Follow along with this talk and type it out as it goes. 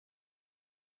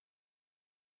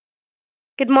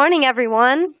Good morning,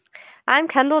 everyone. I'm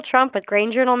Kendall Trump with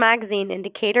Grain Journal Magazine in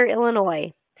Decatur,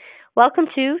 Illinois. Welcome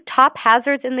to Top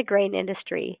Hazards in the Grain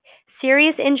Industry,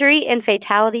 Serious Injury and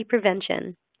Fatality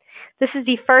Prevention. This is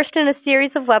the first in a series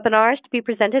of webinars to be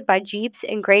presented by GEAPS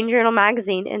and Grain Journal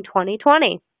Magazine in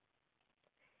 2020.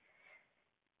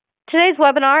 Today's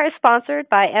webinar is sponsored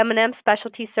by M&M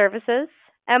Specialty Services.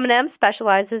 M&M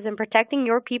specializes in protecting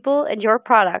your people and your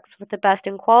products with the best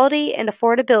in quality and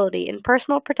affordability in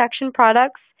personal protection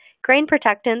products, grain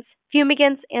protectants,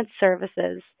 fumigants, and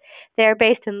services. They are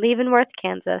based in Leavenworth,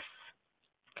 Kansas.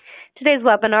 Today's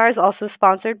webinar is also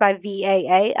sponsored by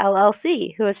VAA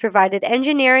LLC, who has provided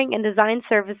engineering and design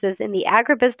services in the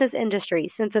agribusiness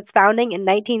industry since its founding in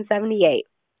 1978.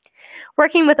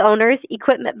 Working with owners,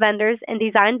 equipment vendors, and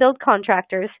design-build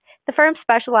contractors, the firm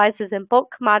specializes in bulk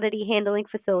commodity handling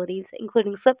facilities,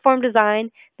 including slipform design,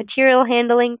 material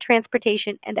handling,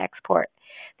 transportation, and export.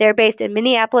 They are based in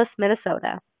Minneapolis,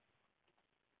 Minnesota.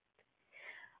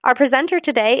 Our presenter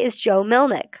today is Joe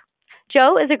Mlynek.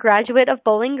 Joe is a graduate of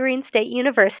Bowling Green State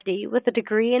University with a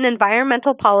degree in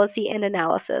environmental policy and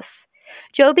analysis.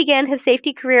 Joe began his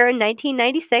safety career in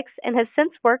 1996 and has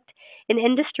since worked in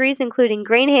industries including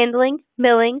grain handling,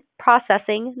 milling,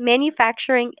 processing,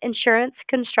 manufacturing, insurance,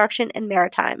 construction, and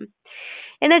maritime.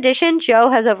 In addition, Joe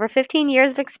has over 15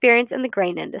 years of experience in the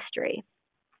grain industry.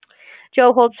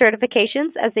 Joe holds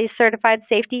certifications as a certified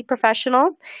safety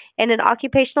professional and an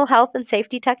occupational health and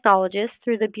safety technologist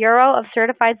through the Bureau of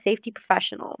Certified Safety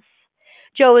Professionals.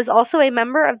 Joe is also a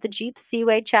member of the GEAPS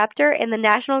Seaway chapter and the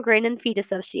National Grain and Feed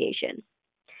Association.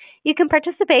 You can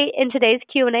participate in today's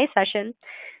Q&A session.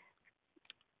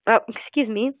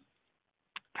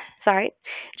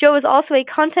 Joe is also a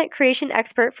content creation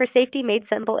expert for Safety Made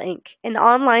Simple, Inc., an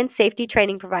online safety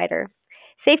training provider.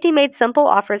 Safety Made Simple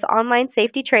offers online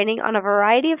safety training on a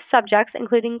variety of subjects,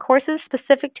 including courses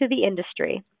specific to the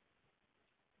industry.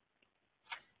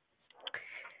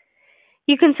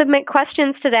 You can submit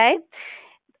questions today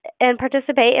and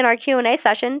participate in our Q&A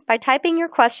session by typing your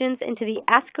questions into the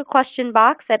Ask a Question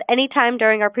box at any time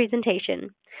during our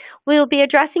presentation. We will be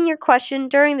addressing your question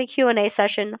during the Q&A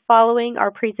session following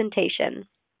our presentation.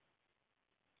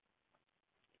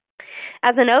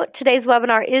 As a note, today's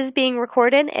webinar is being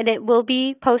recorded and it will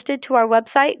be posted to our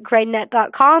website,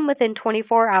 grainnet.com, within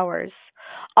 24 hours.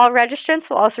 All registrants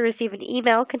will also receive an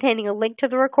email containing a link to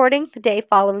the recording the day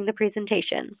following the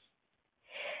presentation.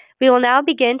 We will now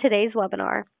begin today's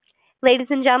webinar. Ladies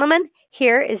and gentlemen,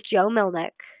 here is Joe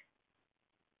Mlynek.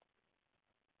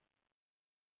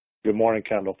 Good morning,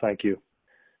 Kendall. Thank you.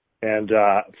 And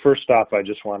first off, I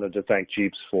just wanted to thank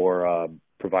GEAPS for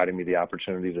providing me the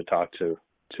opportunity to talk to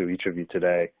each of you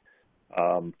today.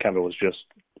 Kendall was just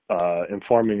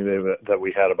informing me that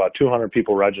we had about 200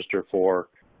 people register for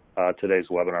today's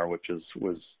webinar, which is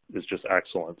just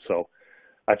excellent. So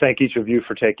I thank each of you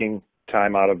for taking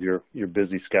time out of your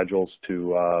busy schedules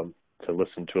to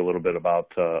listen to a little bit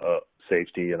about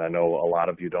safety. And I know a lot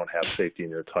of you don't have safety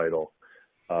in your title,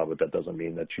 but that doesn't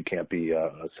mean that you can't be a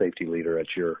safety leader at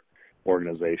your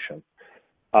organization.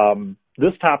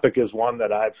 This topic is one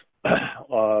that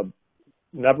I've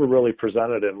never really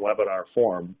presented in webinar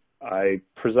form. I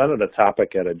presented a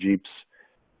topic at a GEAPS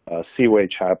Seaway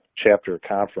chapter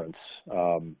conference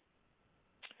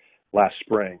last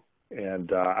spring,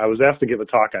 and I was asked to give a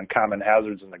talk on common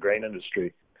hazards in the grain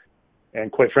industry. And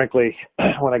quite frankly,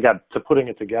 when I got to putting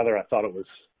it together, I thought it was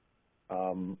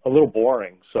a little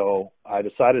boring. So I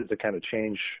decided to kind of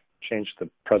change the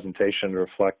presentation to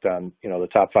reflect on, the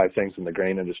top 5 things in the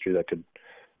grain industry that could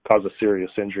cause a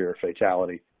serious injury or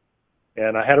fatality.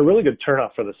 And I had a really good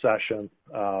turnout for the session.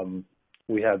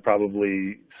 We had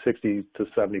probably 60 to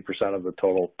 70% of the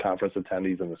total conference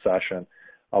attendees in the session.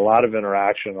 A lot of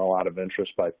interaction, a lot of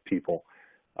interest by people.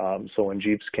 So when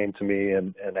GEAPS came to me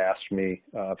and asked me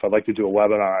if I'd like to do a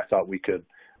webinar, I thought we could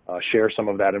share some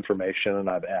of that information, and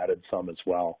I've added some as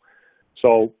well.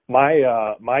 So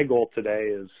my goal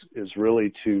today is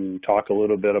really to talk a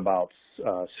little bit about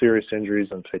serious injuries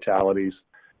and fatalities,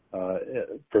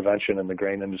 prevention in the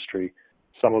grain industry,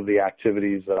 some of the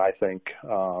activities that I think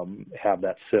have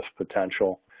that SIF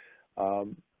potential.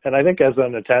 And I think as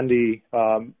an attendee,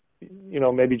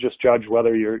 maybe just judge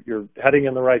whether you're heading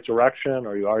in the right direction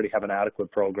or you already have an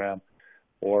adequate program.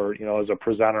 Or, as a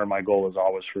presenter, my goal is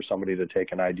always for somebody to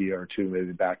take an idea or two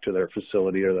maybe back to their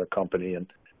facility or their company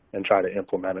and try to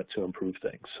implement it to improve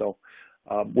things. So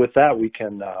with that,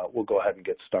 we'll go ahead and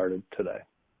get started today.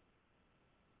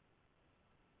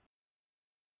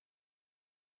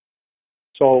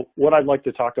 So what I'd like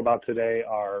to talk about today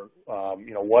are,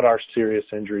 what are serious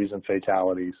injuries and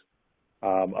fatalities,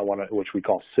 which we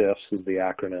call SIFs is the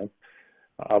acronym.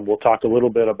 We'll talk a little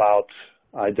bit about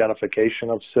identification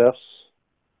of SIFs.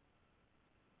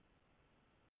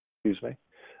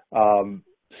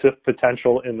 SIF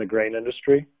potential in the grain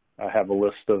industry. I have a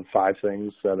list of 5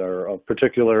 things that are of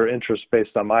particular interest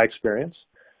based on my experience.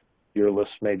 Your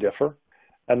list may differ.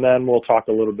 And then we'll talk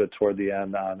a little bit toward the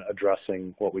end on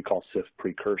addressing what we call SIF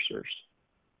precursors.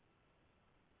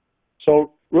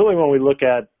 So really when we look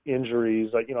at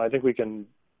injuries, I think we can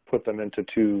put them into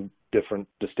 2 different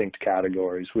distinct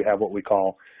categories. We have what we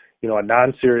call, a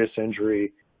non-serious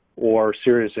injury or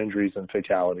serious injuries and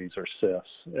fatalities, or SIFs.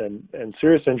 And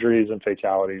serious injuries and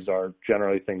fatalities are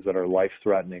generally things that are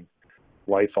life-threatening,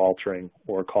 life-altering,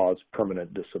 or cause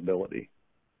permanent disability.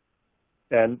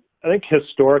 And I think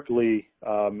historically,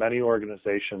 many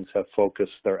organizations have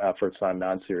focused their efforts on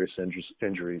non-serious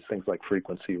injuries, things like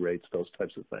frequency rates, those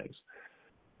types of things.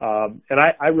 And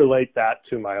I relate that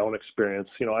to my own experience.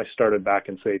 I started back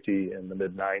in safety in the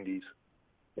mid-90s,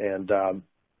 and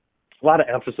a lot of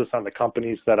emphasis on the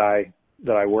companies that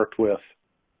I worked with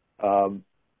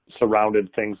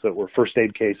surrounded things that were first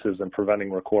aid cases and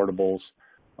preventing recordables,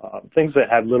 things that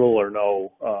had little or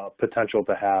no potential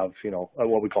to have,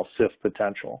 what we call SIF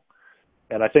potential.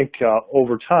 And I think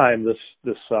over time,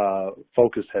 this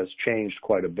focus has changed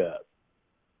quite a bit.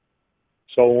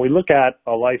 So when we look at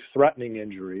a life-threatening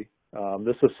injury,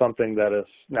 this is something that, if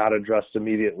not addressed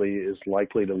immediately, is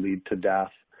likely to lead to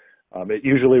death. It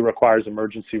usually requires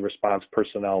emergency response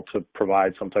personnel to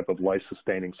provide some type of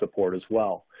life-sustaining support as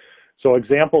well. So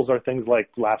examples are things like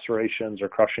lacerations or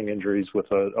crushing injuries with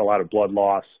a lot of blood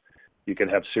loss. You can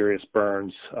have serious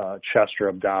burns, chest or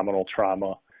abdominal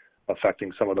trauma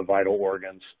affecting some of the vital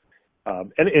organs,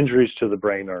 and injuries to the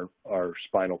brain or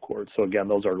spinal cord. So again,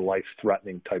 those are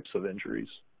life-threatening types of injuries.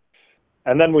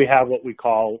 And then we have what we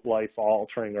call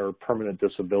life-altering or permanent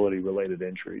disability-related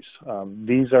injuries.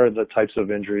 These are the types of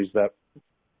injuries that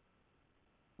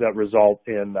result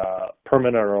in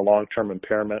permanent or long-term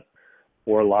impairment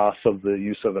or loss of the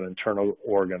use of an internal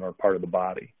organ or part of the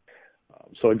body.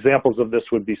 So examples of this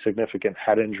would be significant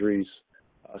head injuries,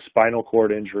 spinal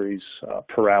cord injuries,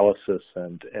 paralysis,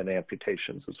 and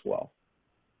amputations as well.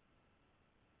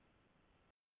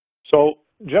 So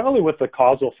generally with the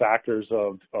causal factors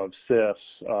of SIFs,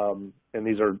 and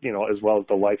these are, as well as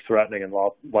the life-threatening and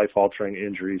life-altering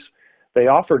injuries, they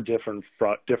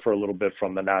differ a little bit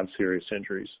from the non-serious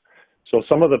injuries. So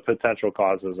some of the potential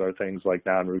causes are things like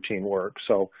non-routine work.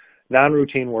 So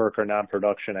non-routine work or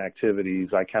non-production activities,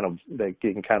 you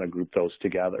can kind of group those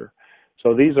together.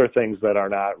 So these are things that are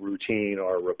not routine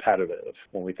or repetitive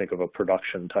when we think of a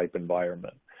production type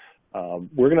environment.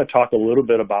 We're going to talk a little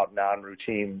bit about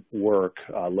non-routine work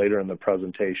later in the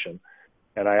presentation.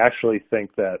 And I actually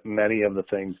think that many of the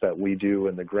things that we do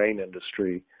in the grain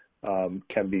industry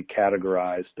can be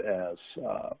categorized as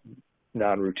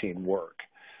non-routine work.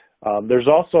 There's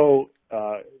also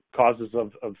causes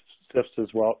of SIFs as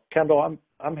well. Kendall,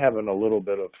 I'm having a little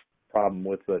bit of problem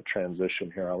with the transition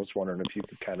here. I was wondering if you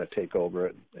could kind of take over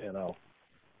it, and I'll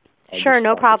sure,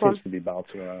 no problem. It seems to be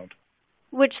bouncing around.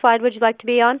 Which slide would you like to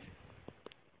be on?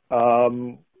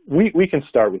 We can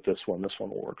start with this one. This one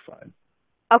will work fine.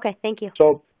 Okay, thank you.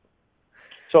 So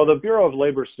the Bureau of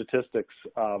Labor Statistics,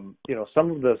 some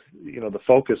of the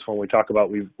focus when we talk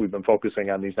about we've been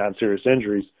focusing on these non-serious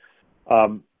injuries.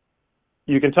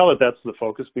 You can tell that that's the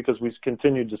focus because we've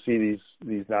continued to see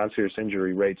these non-serious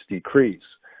injury rates decrease.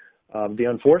 The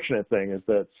unfortunate thing is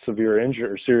that severe injury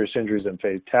or serious injuries and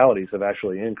fatalities have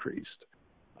actually increased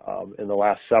in the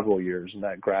last several years, and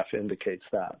that graph indicates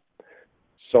that.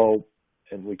 So,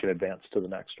 and we can advance to the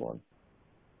next one.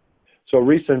 So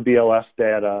recent BLS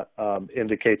data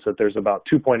indicates that there's about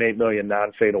 2.8 million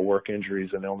non-fatal work injuries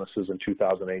and illnesses in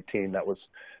 2018. That was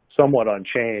somewhat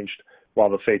unchanged, while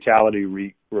the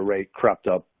fatality rate crept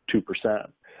up 2%.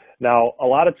 Now, a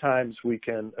lot of times we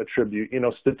can attribute,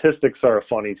 statistics are a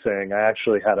funny thing. I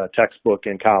actually had a textbook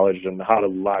in college on how to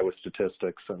lie with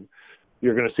statistics, and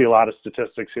you're going to see a lot of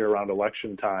statistics here around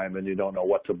election time, and you don't know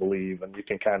what to believe, and you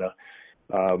can kind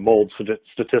of mold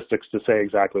statistics to say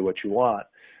exactly what you want.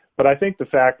 But I think the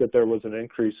fact that there was an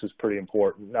increase is pretty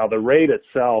important. Now, the rate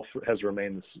itself has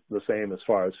remained the same as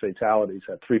far as fatalities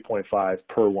at 3.5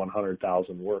 per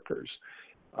 100,000 workers.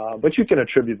 But you can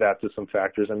attribute that to some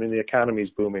factors. I mean, the economy is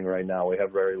booming right now. We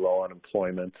have very low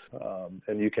unemployment,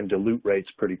 and you can dilute rates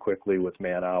pretty quickly with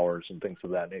man hours and things of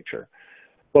that nature.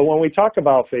 But when we talk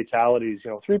about fatalities,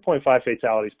 3.5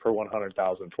 fatalities per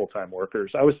 100,000 full-time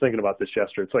workers, I was thinking about this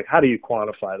yesterday. It's like, how do you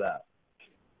quantify that?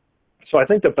 So I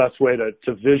think the best way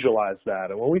to visualize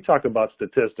that, and when we talk about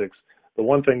statistics, the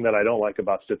one thing that I don't like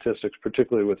about statistics,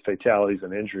 particularly with fatalities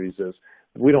and injuries, is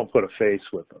we don't put a face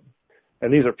with them.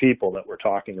 And these are people that we're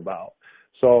talking about.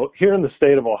 So here in the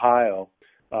state of Ohio,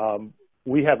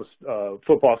 we have a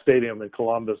football stadium in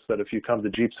Columbus that if you come to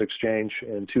GEAPS Exchange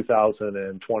in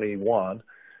 2021,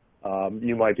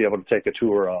 you might be able to take a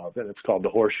tour of, and it's called the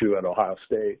Horseshoe at Ohio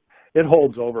State. It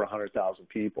holds over 100,000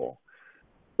 people.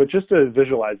 But just to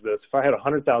visualize this, if I had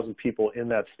 100,000 people in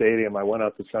that stadium, I went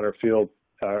out to center field,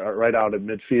 right out at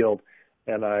midfield,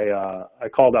 and I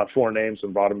called out 4 names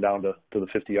and brought them down to the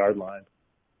 50-yard line.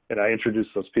 And I introduced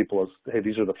those people as, hey,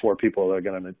 these are the 4 people that are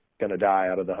going to die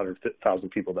out of the 100,000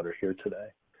 people that are here today.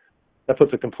 That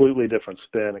puts a completely different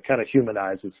spin. It kind of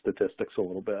humanizes statistics a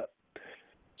little bit.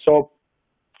 So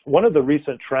one of the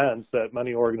recent trends that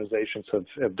many organizations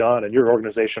have done, and your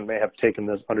organization may have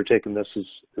undertaken this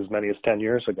as many as 10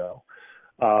 years ago,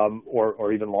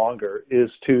 or even longer, is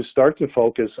to start to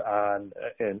focus on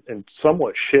and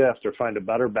somewhat shift or find a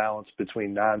better balance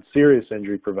between non-serious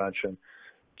injury prevention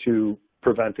to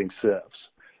preventing SIFs.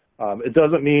 It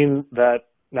doesn't mean that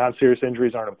non-serious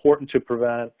injuries aren't important to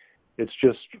prevent. It's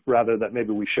just rather that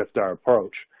maybe we shift our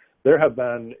approach. There have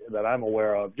been, that I'm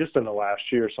aware of, just in the last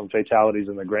year, some fatalities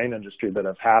in the grain industry that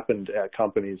have happened at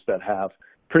companies that have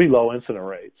pretty low incident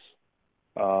rates.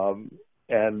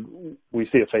 And we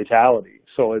see a fatality.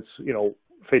 So it's,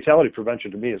 fatality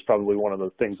prevention to me is probably one of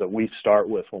the things that we start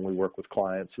with when we work with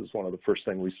clients, is one of the first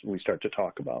things we start to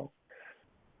talk about.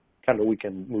 We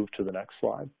can move to the next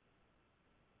slide.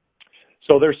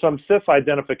 So there's some SIF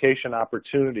identification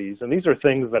opportunities, and these are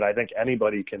things that I think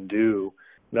anybody can do,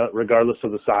 regardless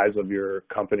of the size of your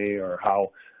company or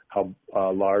how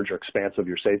large or expansive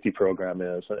your safety program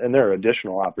is. And there are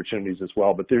additional opportunities as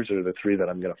well, but these are the 3 that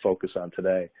I'm going to focus on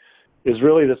today. Is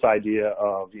really this idea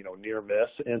of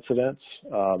near-miss incidents,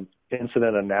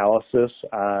 incident analysis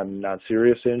on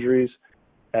non-serious injuries,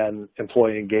 and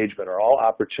employee engagement are all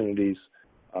opportunities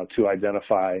to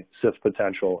identify SIF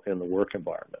potential in the work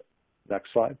environment.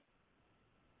 Next slide.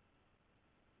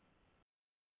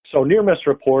 So near-miss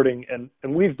reporting,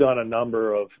 and we've done a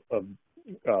number of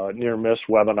near-miss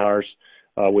webinars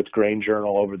with Grain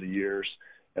Journal over the years,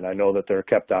 and I know that they're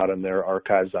kept out in their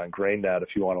archives on GrainNet if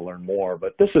you want to learn more,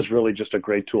 but this is really just a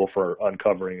great tool for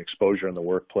uncovering exposure in the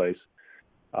workplace.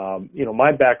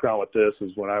 My background with this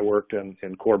is when I worked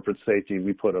in corporate safety,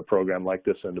 we put a program like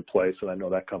this into place, and I know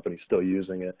that company's still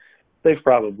using it. They've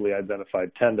probably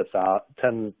identified tens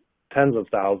of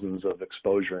thousands of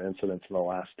exposure incidents in the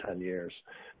last 10 years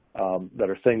that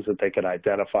are things that they could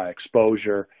identify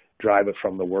exposure, drive it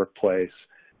from the workplace,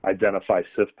 identify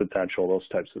SIF potential, those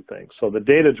types of things. So the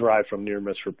data derived from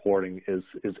near-miss reporting is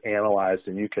analyzed,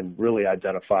 and you can really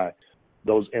identify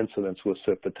those incidents with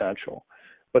SIF potential.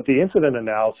 But the incident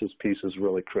analysis piece is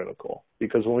really critical,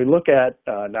 because when we look at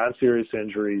non-serious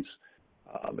injuries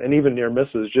and even near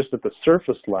misses just at the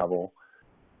surface level,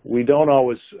 we don't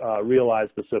always realize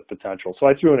the SIF potential. So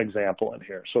I threw an example in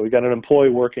here. So we got an employee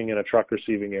working in a truck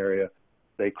receiving area.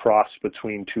 They cross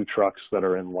between 2 trucks that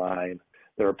are in line.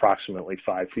 They're approximately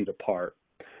 5 feet apart.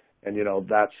 And,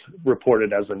 that's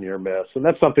reported as a near miss. And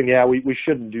that's something, we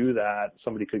shouldn't do that.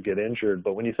 Somebody could get injured.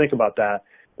 But when you think about that,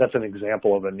 that's an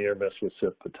example of a near miss with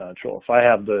SIF potential. If I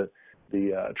have the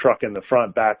truck in the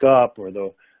front back up, or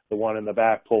the one in the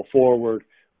back pull forward,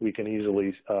 we can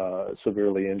easily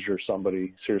severely injure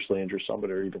somebody, seriously injure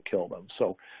somebody, or even kill them.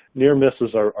 So near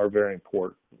misses are very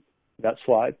important. Next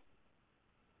slide.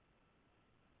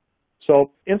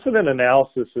 So incident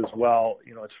analysis as well,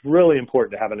 it's really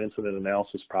important to have an incident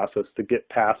analysis process to get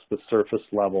past the surface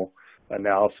level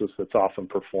analysis that's often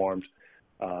performed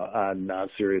on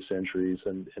non-serious injuries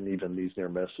and even these near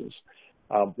misses.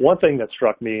 One thing that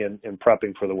struck me in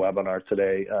prepping for the webinar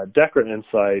today, Decker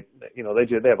Insight,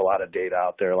 they have a lot of data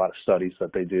out there, a lot of studies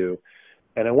that they do.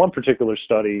 And in one particular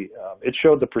study, it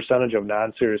showed the percentage of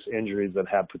non-serious injuries that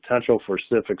have potential for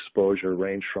SIF exposure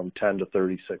range from 10 to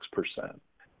 36%.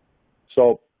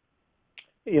 So,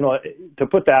 to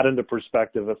put that into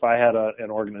perspective, if I had an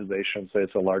organization, say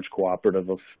it's a large cooperative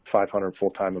of 500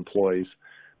 full-time employees,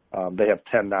 they have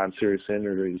 10 non-serious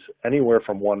injuries, anywhere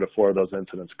from 1 to 4 of those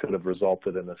incidents could have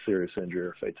resulted in a serious injury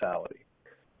or fatality.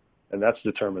 And that's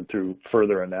determined through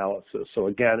further analysis. So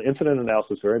again, incident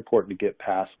analysis is very important to get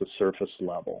past the surface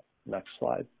level. Next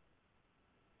slide.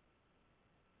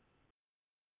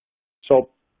 So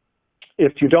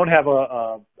if you don't have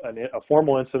a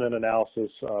formal incident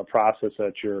analysis process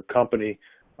at your company,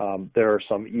 there are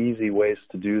some easy ways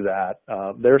to do that.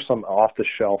 There are some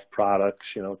off-the-shelf products,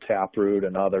 Taproot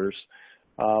and others.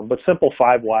 But simple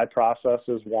 5 why process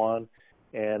is one.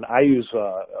 And I use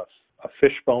a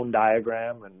fishbone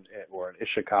diagram or an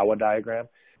Ishikawa diagram.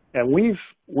 And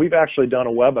we've actually done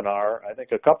a webinar, I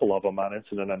think a couple of them, on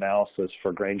incident analysis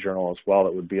for Grain Journal as well,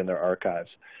 that would be in their archives.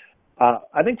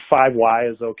 I think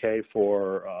 5Y is okay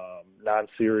for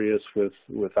non-serious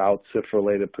without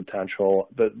SIF-related potential.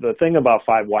 The thing about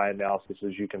 5Y analysis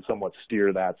is you can somewhat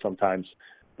steer that sometimes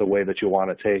the way that you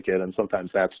want to take it, and sometimes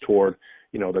that's toward,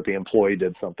 that the employee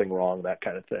did something wrong, that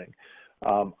kind of thing.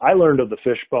 I learned of the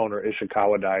fishbone or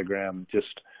Ishikawa diagram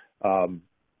just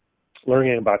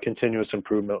learning about continuous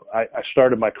improvement. I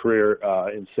started my career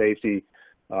in safety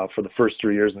for the first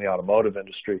 3 years in the automotive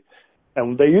industry,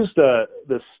 and they used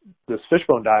this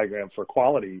fishbone diagram for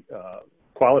quality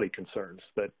concerns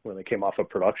that when they came off a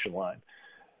production line.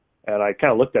 And I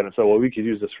kind of looked at it and said, well, we could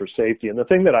use this for safety. And the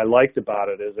thing that I liked about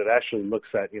it is it actually looks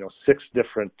at 6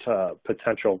 different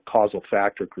potential causal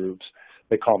factor groups.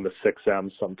 They call them the 6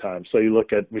 M's sometimes. So you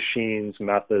look at machines,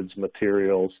 methods,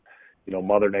 materials,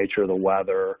 Mother Nature, the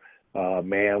weather,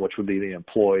 man, which would be the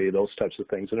employee, those types of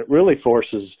things. And it really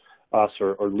forces us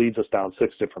or leads us down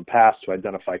 6 different paths to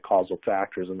identify causal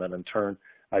factors and then in turn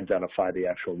identify the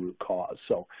actual root cause.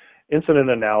 So incident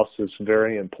analysis is a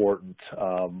very important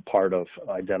part of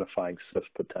identifying SIF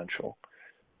potential.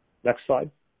 Next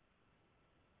slide.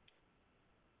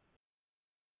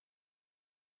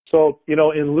 So, in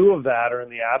lieu of that, or in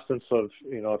the absence of,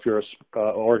 if you're an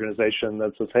organization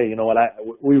that says, hey,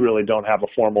 we really don't have a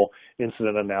formal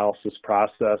incident analysis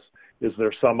process, is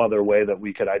there some other way that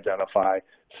we could identify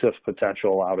SIF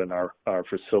potential out in our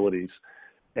facilities?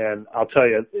 And I'll tell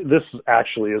you, this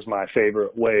actually is my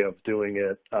favorite way of doing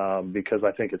it because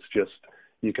I think it's just,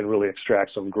 you can really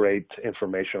extract some great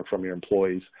information from your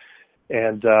employees.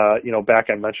 And, back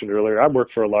I mentioned earlier, I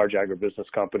worked for a large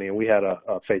agribusiness company, and we had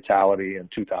a fatality in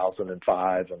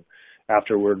 2005. And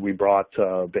afterward, we brought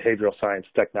Behavioral Science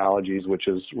Technologies, which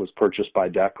was purchased by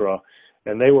DECRA.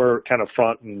 And they were kind of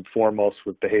front and foremost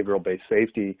with behavioral-based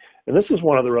safety. And this is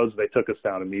one of the roads they took us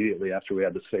down immediately after we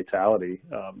had this fatality.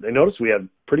 They noticed we had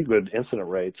pretty good incident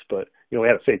rates, but, we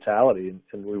had a fatality,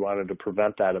 and we wanted to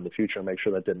prevent that in the future and make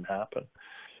sure that didn't happen.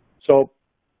 So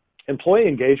employee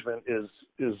engagement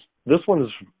this one is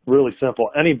really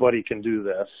simple. Anybody can do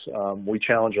this. We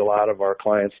challenge a lot of our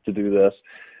clients to do this.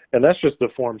 And that's just to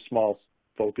form small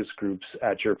focus groups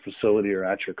at your facility or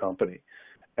at your company.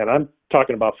 And I'm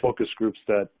talking about focus groups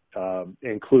that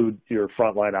include your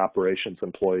frontline operations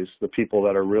employees, the people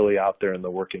that are really out there in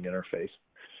the working interface.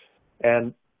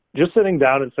 And just sitting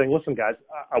down and saying, listen, guys,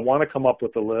 I want to come up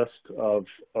with a list of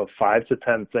 5 to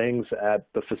 10 things at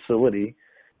the facility,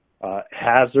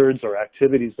 hazards or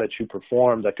activities that you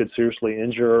perform that could seriously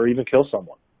injure or even kill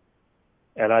someone.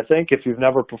 And I think if you've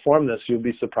never performed this, you'll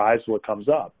be surprised what comes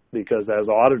up, because as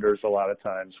auditors, a lot of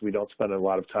times we don't spend a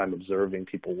lot of time observing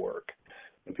people work.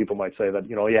 And people might say that,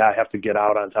 I have to get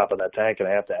out on top of that tank and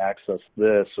I have to access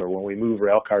this, or when we move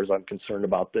rail cars, I'm concerned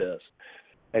about this.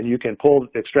 And you can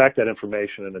extract that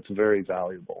information, and it's very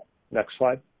valuable. Next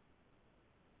slide.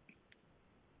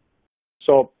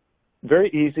 So very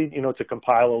easy, to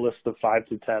compile a list of 5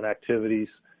 to 10 activities,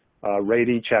 rate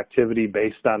each activity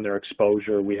based on their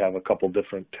exposure. We have a couple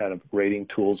different kind of rating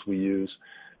tools we use.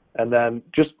 And then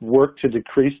just work to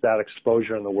decrease that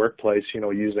exposure in the workplace,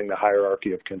 using the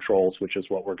hierarchy of controls, which is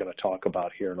what we're going to talk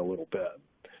about here in a little bit.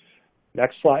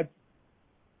 Next slide.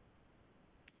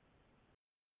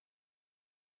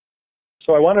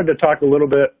 So I wanted to talk a little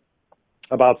bit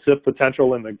about SIF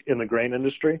potential in the grain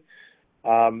industry.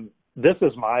 This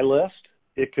is my list.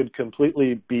 It could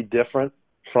completely be different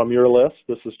from your list.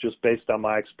 This is just based on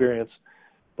my experience,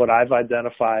 but I've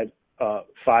identified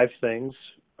 5 things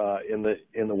in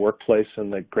the workplace in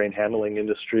the grain handling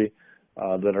industry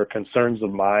that are concerns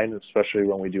of mine, especially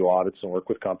when we do audits and work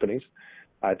with companies.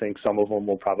 I think some of them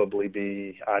will probably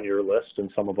be on your list,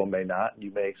 and some of them may not.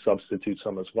 You may substitute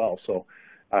some as well. So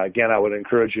again, I would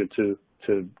encourage you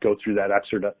to go through that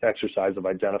exercise of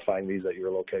identifying these at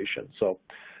your location. So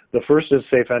the first is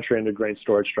safe entry into grain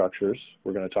storage structures.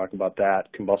 We're going to talk about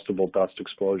that. Combustible dust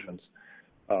explosions,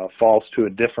 falls to a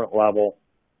different level,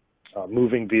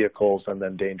 moving vehicles, and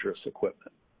then dangerous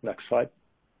equipment. Next slide.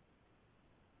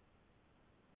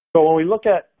 So when we look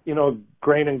at,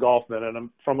 grain engulfment, and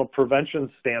from a prevention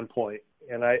standpoint,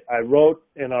 and I wrote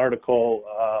an article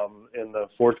in the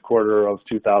fourth quarter of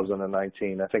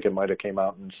 2019. I think it might have came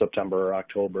out in September or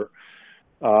October.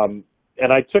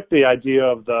 And I took the idea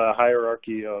of the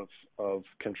hierarchy of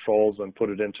controls and put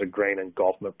it into grain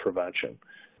engulfment prevention.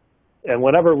 And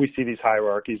whenever we see these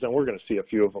hierarchies, and we're going to see a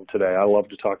few of them today, I love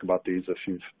to talk about these. If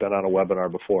you've been on a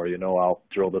webinar before, I'll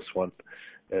drill this one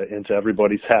into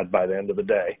everybody's head by the end of the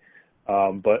day.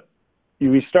 But,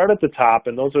 we start at the top,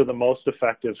 and those are the most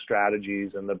effective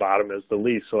strategies, and the bottom is the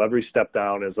least. So every step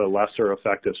down is a lesser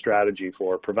effective strategy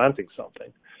for preventing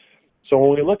something. So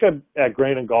when we look at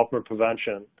grain engulfment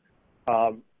prevention,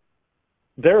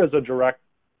 there is a direct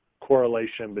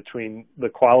correlation between the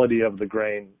quality of the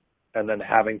grain and then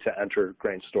having to enter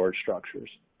grain storage structures.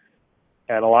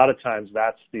 And a lot of times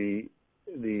that's the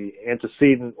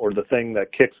antecedent or the thing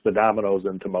that kicks the dominoes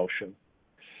into motion.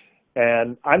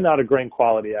 And I'm not a grain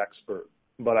quality expert,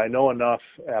 but I know enough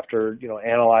after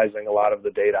analyzing a lot of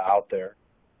the data out there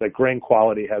that grain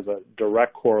quality has a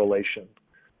direct correlation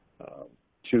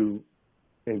to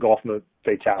engulfment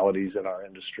fatalities in our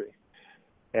industry.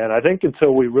 And I think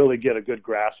until we really get a good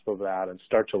grasp of that and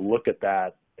start to look at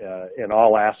that in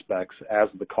all aspects as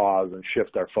the cause and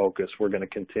shift our focus, we're going to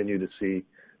continue to see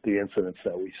the incidents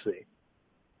that we see.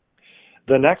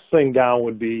 The next thing down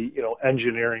would be,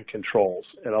 engineering controls.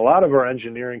 And a lot of our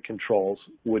engineering controls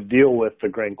would deal with the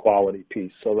grain quality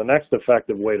piece. So the next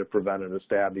effective way to prevent it is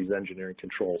to have these engineering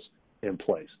controls in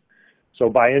place. So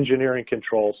by engineering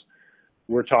controls,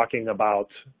 we're talking about,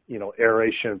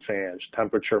 aeration fans,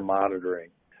 temperature monitoring,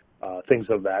 things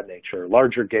of that nature,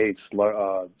 larger gates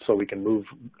so we can move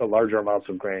larger amounts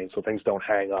of grain so things don't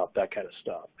hang up, that kind of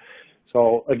stuff.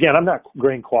 So again, I'm not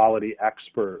grain quality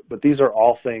expert, but these are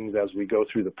all things as we go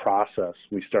through the process.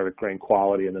 We start at grain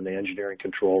quality and then the engineering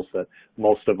controls that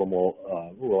most of them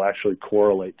will actually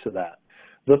correlate to that.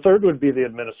 The third would be the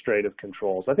administrative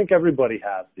controls. I think everybody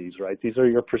has these, right? These are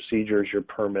your procedures, your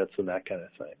permits, and that kind of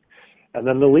thing. And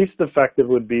then the least effective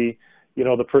would be,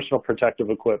 the personal protective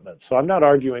equipment. So I'm not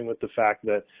arguing with the fact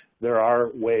that there are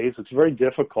ways. It's very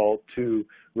difficult to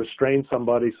restrain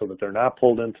somebody so that they're not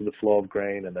pulled into the flow of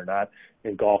grain and they're not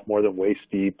engulfed more than waist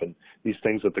deep and these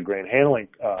things that the grain handling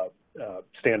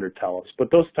standard tell us.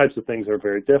 But those types of things are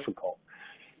very difficult.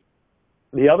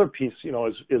 The other piece,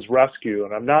 is rescue.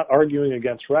 And I'm not arguing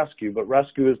against rescue, but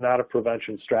rescue is not a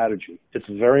prevention strategy. It's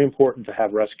very important to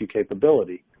have rescue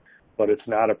capability, but it's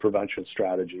not a prevention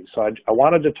strategy. So I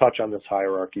wanted to touch on this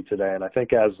hierarchy today, and I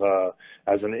think as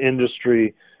an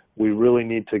industry, we really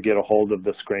need to get a hold of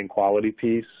this grain quality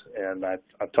piece. And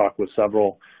I've talked with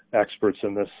several experts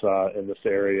in this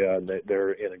area, and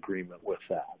they're in agreement with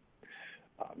that.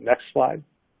 Next slide.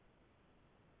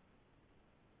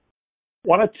 I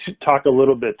want to talk a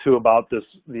little bit too about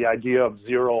the idea of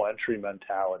zero entry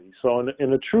mentality. So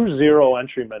in a true zero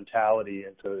entry mentality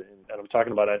and I'm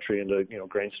talking about entry into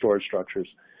grain storage structures,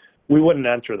 we wouldn't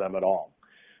enter them at all.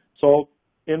 So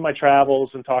in my travels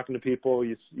and talking to people,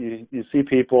 you see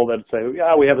people that say,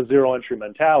 yeah, we have a zero entry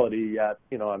mentality, yet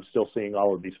I'm still seeing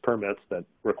all of these permits that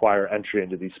require entry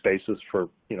into these spaces for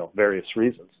various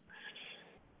reasons.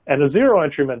 And a zero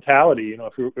entry mentality,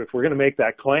 if we're going to make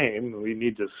that claim, we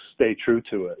need to stay true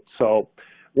to it. So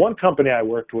one company I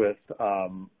worked with,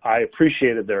 I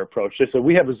appreciated their approach. They said,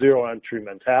 we have a zero entry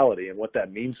mentality. And what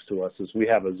that means to us is we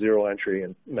have a zero entry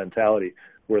mentality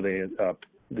where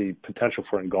the potential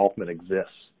for engulfment exists.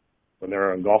 When there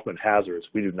are engulfment hazards,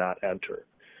 we do not enter.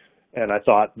 And I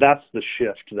thought that's the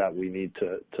shift that we need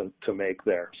to make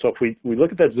there. So if we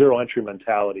look at that zero entry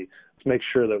mentality, let's make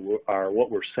sure that what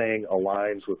we're saying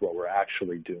aligns with what we're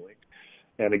actually doing.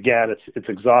 And again, it's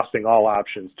exhausting all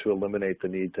options to eliminate the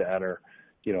need to enter,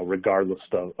 regardless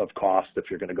of cost if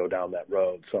you're going to go down that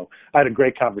road. So I had a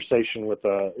great conversation with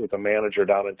a manager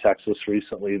down in Texas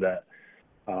recently that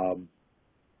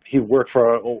he worked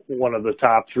for one of the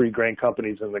top 3 grain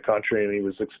companies in the country, and he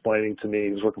was explaining to me,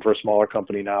 he was working for a smaller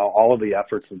company now, all of the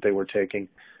efforts that they were taking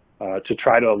to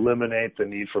try to eliminate the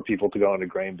need for people to go into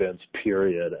grain bins,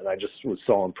 period. And I just was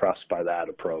so impressed by that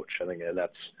approach. I think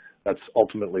that's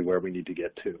ultimately where we need to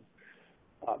get to.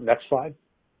 Next slide.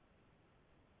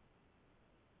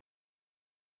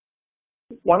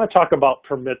 Want to talk about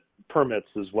permits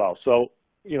as well. So,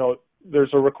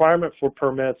 there's a requirement for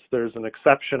permits. There's an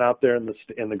exception out there in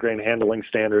the grain handling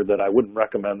standard that I wouldn't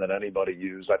recommend that anybody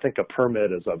use. I think a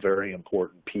permit is a very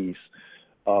important piece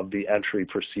of the entry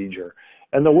procedure.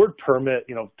 And the word permit,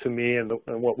 to me and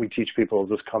what we teach people is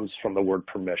this comes from the word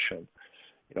permission.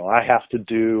 I have to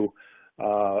do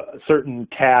certain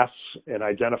tasks and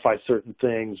identify certain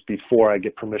things before I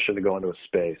get permission to go into a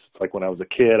space. It's like when I was a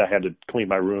kid, I had to clean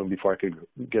my room before I could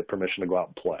get permission to go out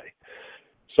and play.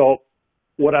 So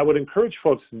what I would encourage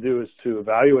folks to do is to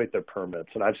evaluate their permits.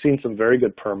 And I've seen some very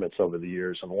good permits over the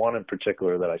years. And one in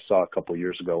particular that I saw a couple of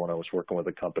years ago when I was working with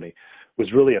a company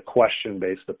was really a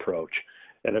question-based approach.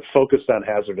 And it focused on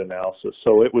hazard analysis.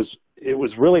 So it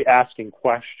was really asking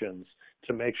questions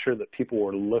to make sure that people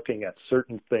were looking at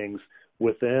certain things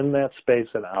within that space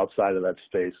and outside of that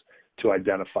space to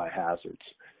identify hazards.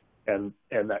 And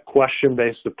that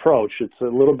question-based approach, it's a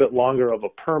little bit longer of a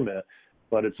permit,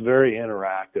 but it's very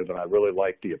interactive, and I really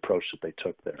like the approach that they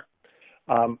took there.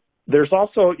 There's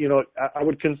also, I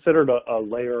would consider it a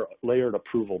layered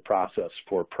approval process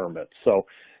for permits. So,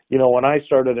 when I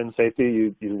started in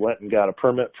safety, you went and got a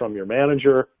permit from your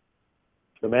manager.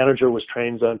 The manager was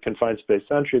trained on confined space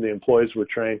entry. The employees were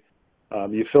trained.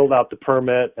 You filled out the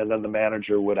permit, and then the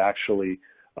manager would actually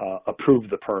approve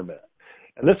the permit.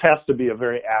 And this has to be a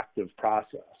very active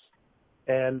process.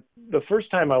 And the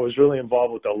first time I was really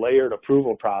involved with the layered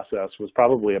approval process was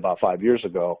probably about 5 years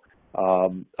ago.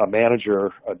 A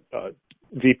manager, a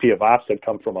VP of Ops had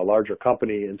come from a larger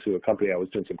company into a company I was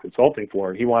doing some consulting for,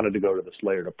 and he wanted to go to this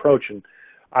layered approach. And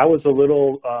I was a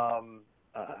little, I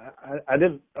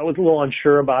was a little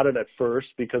unsure about it at first,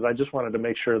 because I just wanted to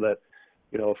make sure that,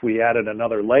 if we added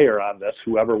another layer on this,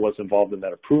 whoever was involved in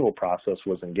that approval process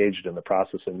was engaged in the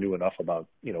process and knew enough about,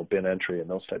 bin entry and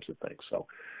those types of things. So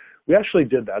we actually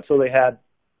did that. So you had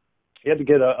to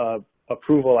get a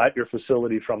approval at your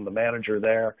facility from the manager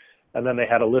there, and then they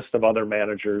had a list of other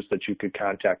managers that you could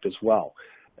contact as well.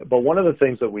 But one of the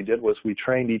things that we did was we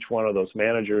trained each one of those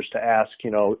managers to ask,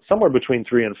 somewhere between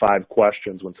 3 and 5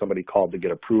 questions when somebody called to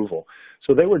get approval.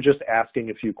 So they were just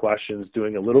asking a few questions,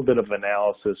 doing a little bit of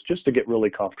analysis just to get really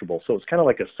comfortable. So it's kind of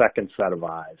like a second set of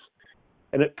eyes.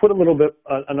 And it put a little bit,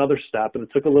 another step, and it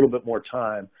took a little bit more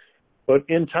time. But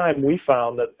in time, we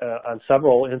found that on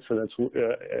several incidents,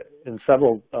 in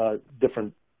several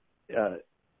different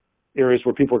areas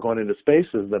where people were going into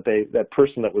spaces, that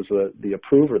person that was the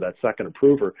approver, that second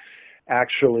approver,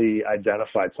 actually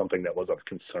identified something that was of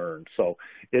concern. So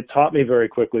it taught me very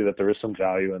quickly that there is some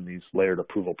value in these layered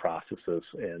approval processes,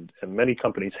 and many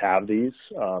companies have these.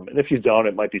 And if you don't,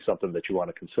 it might be something that you want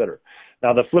to consider.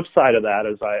 Now, the flip side of that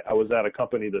is I was at a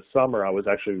company this summer. I was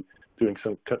actually doing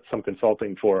some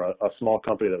consulting for a small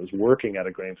company that was working at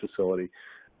a grain facility.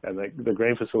 And the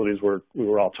grain facilities we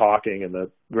were all talking, and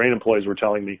the grain employees were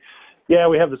telling me, yeah,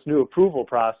 we have this new approval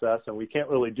process, and we can't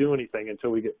really do anything until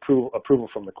we get approval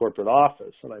from the corporate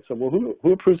office. And I said, well,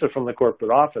 who approves it from the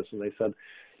corporate office? And they said,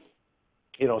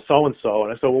 so-and-so.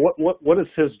 And I said, well, what is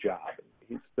his job?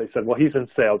 They said, well, he's in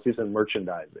sales, he's in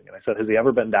merchandising. And I said, has he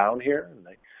ever been down here? And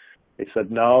they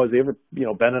said, no. Has he ever,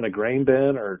 been in a grain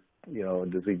bin, or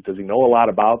does he know a lot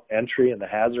about entry and the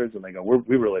hazards? And they go,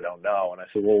 we really don't know. And I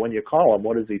said, well, when you call him,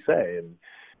 what does he say? And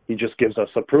he just gives us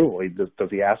approval. Does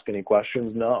he ask any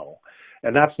questions? No.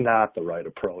 And that's not the right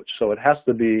approach. So it has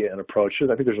to be an approach. I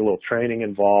think there's a little training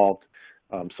involved,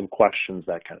 some questions,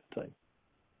 that kind of thing.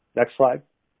 Next slide.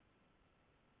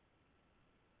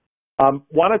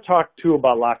 Want to talk too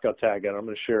about lockout tag, and I'm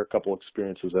going to share a couple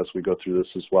experiences as we go through this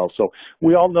as well. So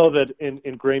we all know that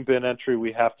in grain bin entry,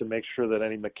 we have to make sure that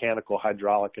any mechanical,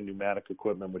 hydraulic, and pneumatic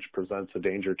equipment which presents a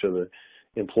danger to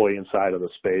the employee inside of the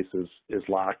space is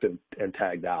locked and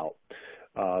tagged out.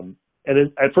 And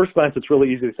at first glance, it's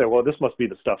really easy to say, well, this must be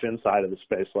the stuff inside of the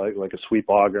space, like a sweep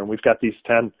auger. And we've got these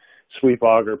 10 sweep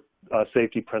auger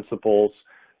safety principles.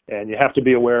 And you have to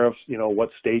be aware of, what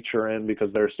state you're in,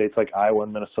 because there are states like Iowa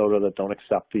and Minnesota that don't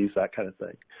accept these, that kind of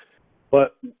thing.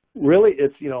 But really,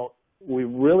 it's, we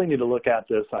really need to look at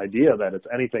this idea that it's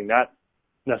anything not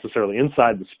necessarily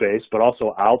inside the space, but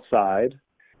also outside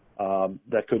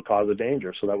that could cause a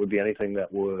danger. So that would be anything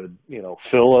that would,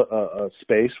 fill a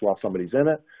space while somebody's in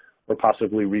it, or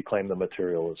possibly reclaim the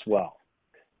material as well.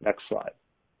 Next slide.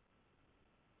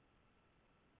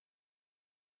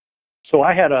 So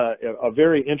I had a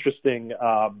very interesting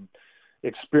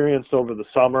experience over the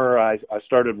summer. I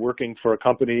started working for a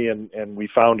company, and we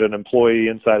found an employee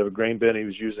inside of a grain bin. He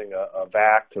was using a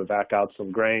vac to vac out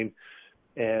some grain,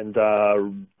 and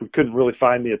we couldn't really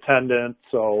find the attendant.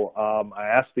 So I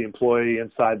asked the employee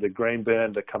inside the grain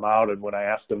bin to come out, and when I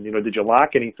asked him, did you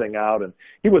lock anything out? And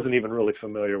he wasn't even really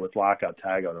familiar with lockout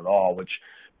tagout at all, which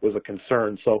was a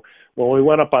concern. So when we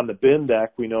went up on the bin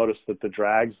deck, we noticed that the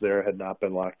drags there had not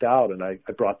been locked out. And I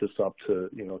brought this up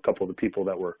to, a couple of the people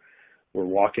that were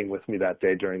walking with me that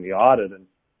day during the audit. And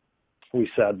we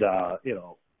said,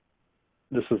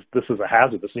 this is a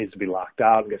hazard. This needs to be locked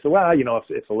out. And they said, well,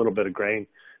 if a little bit of grain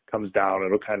comes down,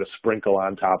 it'll kind of sprinkle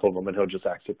on top of him and he'll just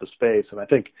exit the space. And I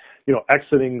think,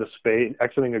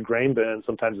 exiting a grain bin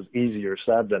sometimes is easier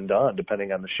said than done,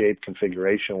 depending on the shape,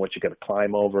 configuration, what you got to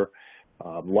climb over.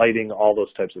 Lighting, all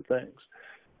those types of things.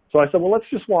 So I said, well, let's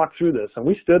just walk through this. And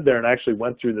we stood there and actually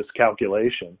went through this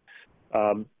calculation.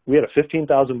 We had a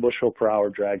 15,000 bushel per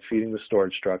hour drag feeding the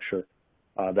storage structure.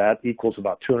 That equals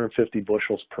about 250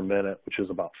 bushels per minute, which is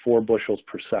about 4 bushels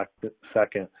per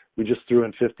second. We just threw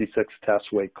in 56 test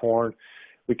weight corn.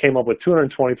 We came up with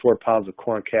 224 pounds of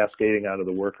corn cascading onto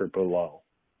the worker below.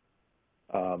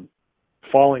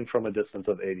 falling from a distance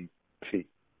of 80 feet.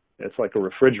 It's like a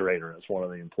refrigerator, as one of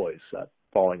the employees said,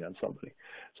 falling on somebody.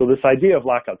 So this idea of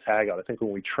lockout tagout, I think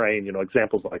when we train,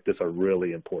 examples like this are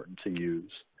really important to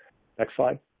use. Next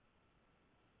slide.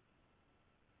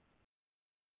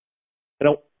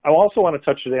 I also want to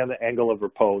touch today on the angle of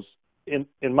repose. In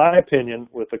my opinion,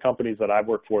 with the companies that I've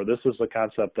worked for, this is a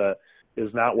concept that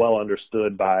is not well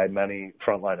understood by many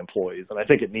frontline employees, and I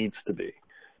think it needs to be.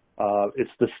 It's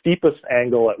the steepest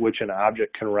angle at which an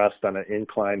object can rest on an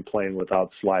inclined plane without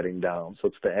sliding down. So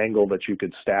it's the angle that you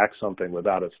could stack something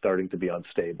without it starting to be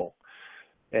unstable.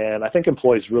 And I think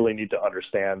employees really need to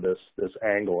understand this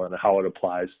angle and how it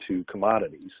applies to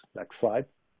commodities. Next slide.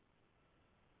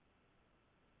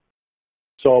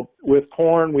 So with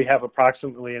corn, we have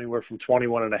approximately anywhere from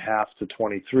 21.5 to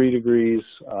 23 degrees,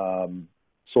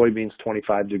 soybeans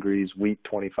 25 degrees, wheat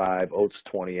 25, oats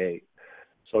 28.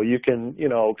 So you can,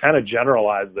 kind of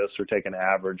generalize this or take an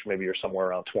average, maybe you're somewhere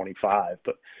around 25.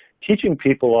 But teaching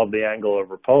people of the angle of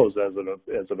repose as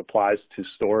it applies to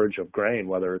storage of grain,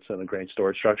 whether it's in a grain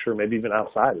storage structure, maybe even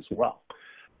outside as well.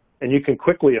 And you can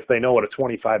quickly, if they know what a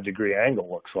 25-degree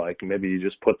angle looks like, maybe you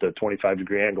just put the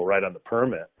 25-degree angle right on the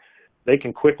permit, they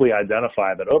can quickly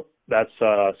identify that, oh, that's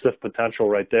SIF potential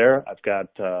right there. I've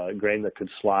got grain that could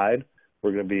slide.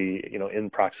 We're going to be, in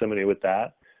proximity with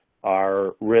that.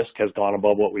 Our risk has gone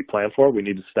above what we planned for. We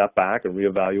need to step back and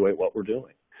reevaluate what we're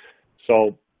doing.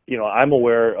 So, I'm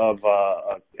aware of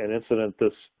an incident in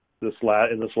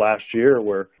this last year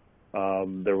where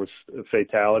there was a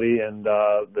fatality, and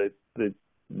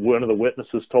one of the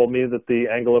witnesses told me that the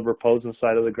angle of repose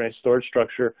inside of the grain storage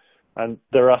structure, and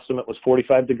their estimate was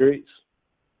 45 degrees.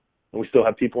 And we still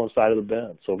have people inside of the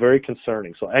bin. So very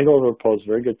concerning. So angle of repose,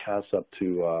 very good concept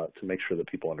to make sure that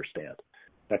people understand.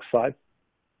 Next slide.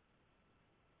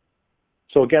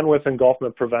 So again, with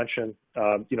engulfment prevention,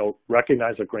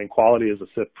 recognize that grain quality is a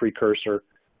SIF precursor.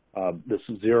 This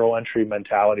zero entry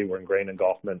mentality where grain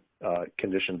engulfment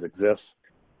conditions exist.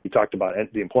 We talked about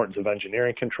the importance of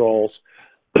engineering controls.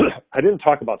 I didn't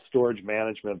talk about storage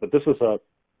management, but this is a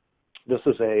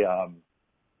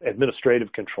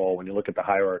administrative control when you look at the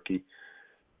hierarchy.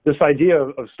 This idea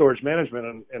of storage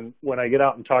management, and when I get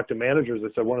out and talk to managers,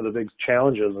 I said one of the big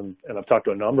challenges, and I've talked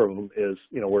to a number of them, is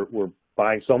we're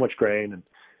buying so much grain and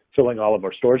filling all of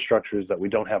our storage structures that we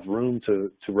don't have room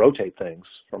to rotate things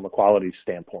from a quality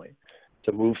standpoint,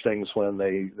 to move things when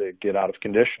they get out of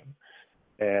condition.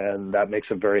 And that makes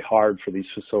it very hard for these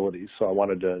facilities. So I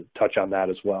wanted to touch on that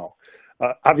as well.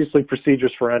 Obviously,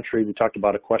 procedures for entry, we talked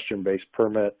about a question-based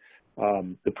permit,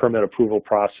 the permit approval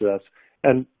process.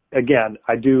 And again,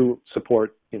 I do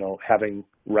support, having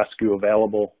rescue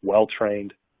available,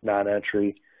 well-trained,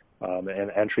 non-entry,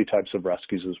 and entry types of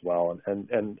rescues as well.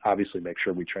 And obviously make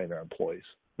sure we train our employees.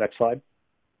 Next slide.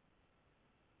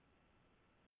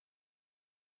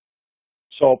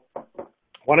 So I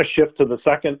want to shift to the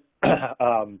second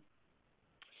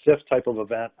SIF type of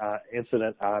event,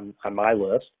 incident on my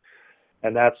list,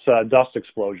 and that's dust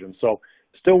explosion. So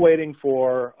still waiting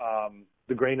for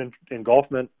the grain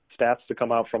engulfment stats to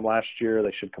come out from last year.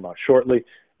 They should come out shortly,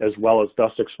 as well as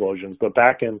dust explosions. But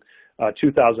back in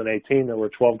 2018, there were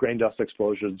 12 grain dust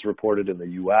explosions reported in the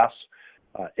U.S.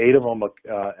 8 of them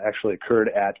actually occurred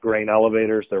at grain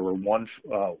elevators. There were 1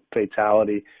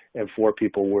 fatality, and 4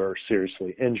 people were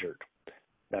seriously injured.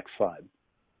 Next slide.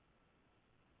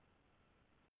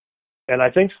 And I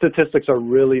think statistics are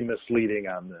really misleading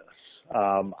on this.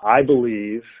 I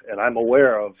believe, and I'm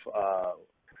aware of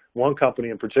one company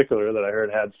in particular that I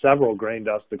heard had several grain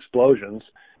dust explosions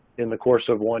in the course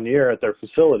of 1 year at their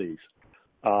facilities.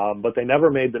 But they never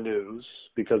made the news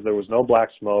because there was no black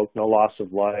smoke, no loss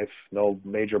of life, no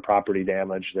major property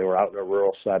damage. They were out in a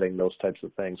rural setting, those types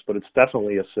of things. But it's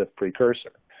definitely a SIF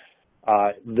precursor.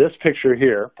 This picture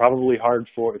here, probably hard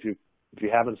for, if you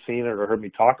haven't seen it or heard me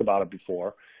talk about it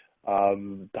before,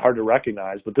 hard to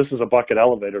recognize, but this is a bucket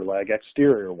elevator leg,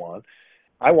 exterior one.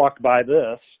 I walked by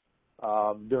this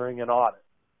during an audit.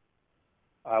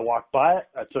 I walked by it,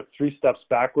 I took 3 steps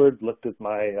backward, looked at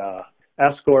my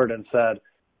escort and said,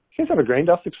 "You guys have a grain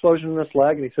dust explosion in this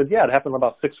leg?" And he said, "Yeah, it happened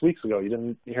about 6 weeks ago. You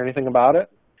didn't hear anything about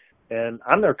it?" And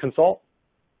I'm their consultant,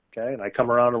 okay? And I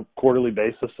come around on a quarterly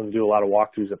basis and do a lot of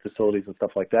walkthroughs at facilities and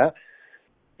stuff like that.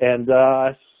 And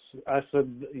I said,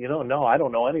 no, I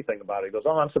don't know anything about it. He goes,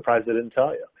 "Oh, I'm surprised they didn't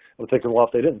tell you." I'm thinking, well,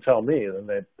 if they didn't tell me,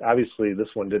 then obviously this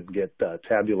one didn't get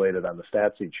tabulated on the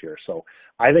stats each year. So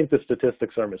I think the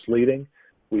statistics are misleading.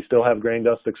 We still have grain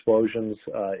dust explosions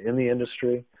in the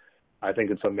industry. I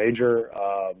think it's a major,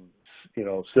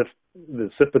 the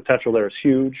SIF potential there is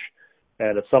huge,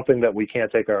 and it's something that we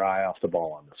can't take our eye off the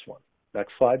ball on this one.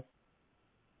 Next slide.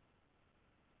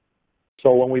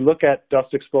 So when we look at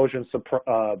dust explosion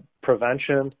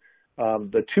prevention,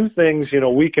 the two things,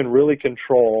 we can really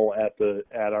control at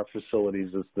our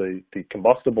facilities is the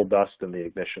combustible dust and the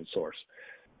ignition source.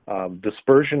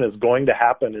 Dispersion is going to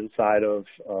happen inside of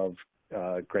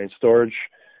grain storage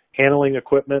handling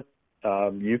equipment.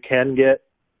 You can get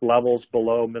levels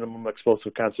below minimum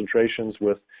explosive concentrations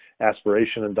with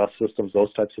aspiration and dust systems,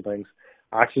 those types of things.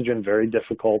 Oxygen, very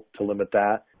difficult to limit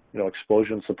that.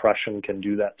 Explosion suppression can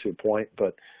do that to a point,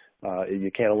 but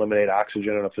you can't eliminate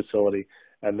oxygen in a facility.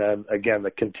 And then, again,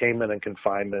 the containment and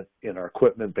confinement in our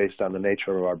equipment based on the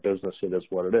nature of our business, it is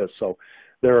what it is. So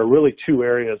there are really two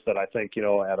areas that I think, at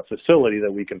a facility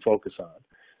that we can focus on.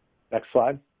 Next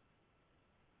slide.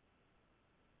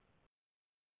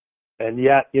 And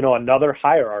yet, another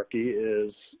hierarchy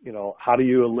is, how do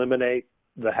you eliminate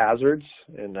the hazards?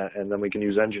 And then we can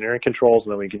use engineering controls,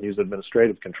 and then we can use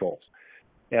administrative controls.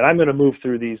 And I'm going to move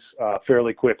through these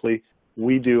fairly quickly.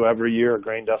 We do every year a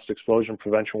grain dust explosion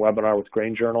prevention webinar with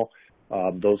Grain Journal.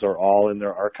 Those are all in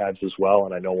their archives as well,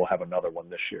 and I know we'll have another one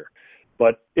this year.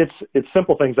 But it's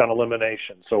simple things on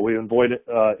elimination. So we avoid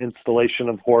installation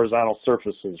of horizontal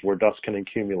surfaces where dust can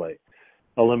accumulate.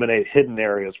 Eliminate hidden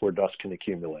areas where dust can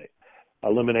accumulate.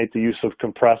 Eliminate the use of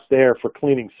compressed air for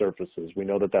cleaning surfaces. We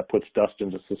know that puts dust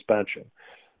into suspension.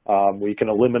 We can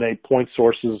eliminate point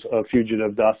sources of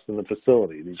fugitive dust in the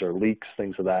facility. These are leaks,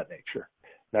 things of that nature.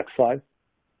 Next slide.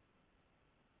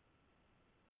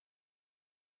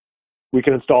 We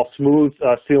can install smooth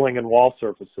ceiling and wall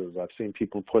surfaces. I've seen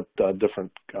people put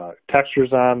different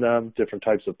textures on them, different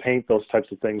types of paint, those types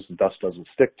of things the dust doesn't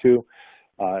stick to.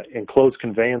 Enclosed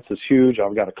conveyance is huge.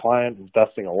 I've got a client who's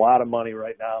investing a lot of money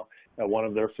right now at one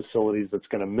of their facilities that's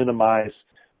going to minimize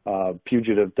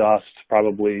fugitive dust,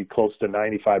 probably close to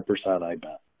 95%, I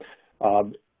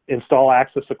bet. Install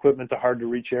access equipment to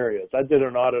hard-to-reach areas. I did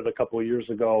an audit a couple of years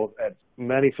ago at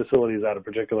many facilities at a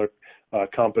particular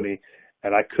company,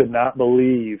 and I could not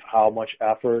believe how much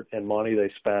effort and money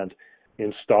they spent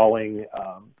installing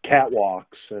catwalks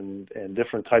and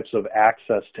different types of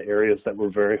access to areas that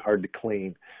were very hard to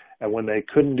clean. And when they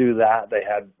couldn't do that, they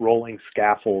had rolling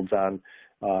scaffolds on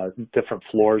different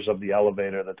floors of the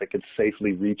elevator that they could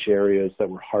safely reach areas that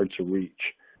were hard to reach.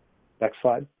 Next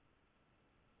slide.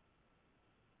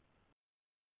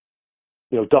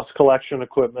 Dust collection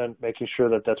equipment, making sure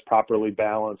that that's properly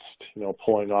balanced,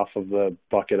 pulling off of the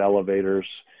bucket elevators,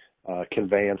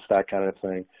 conveyance, that kind of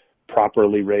thing.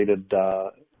 Properly rated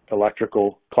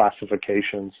electrical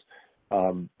classifications.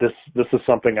 This is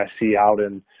something I see out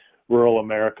in rural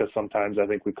America sometimes. I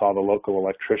think we call the local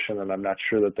electrician, and I'm not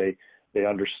sure that they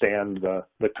understand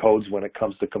the codes when it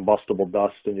comes to combustible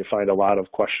dust, and you find a lot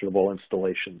of questionable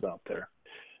installations out there.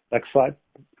 Next slide.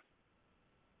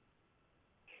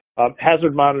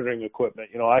 Hazard monitoring equipment.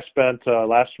 I spent,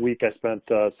 last week I spent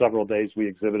several days, we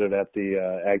exhibited at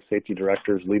the Ag Safety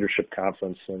Directors Leadership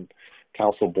Conference in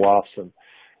Council Bluffs, and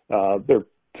there are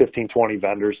 15, 20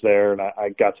 vendors there, and I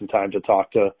got some time to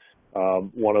talk to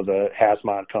one of the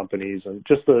HAZMOT companies, and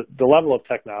just the level of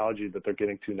technology that they're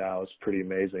getting to now is pretty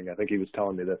amazing. I think he was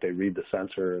telling me that they read the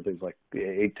sensor things like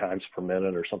 8 times per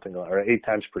minute or something, or 8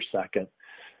 times per second.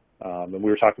 And we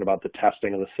were talking about the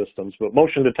testing of the systems, but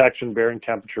motion detection, bearing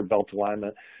temperature, belt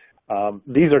alignment,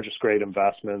 these are just great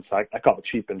investments. I call it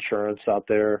cheap insurance out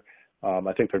there.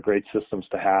 I think they're great systems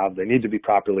to have. They need to be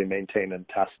properly maintained and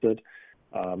tested.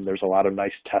 There's a lot of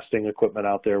nice testing equipment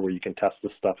out there where you can test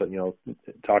this stuff. And,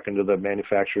 talking to the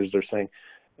manufacturers, they're saying,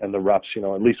 and the reps,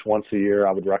 at least once a year,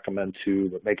 I would recommend 2,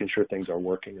 but making sure things are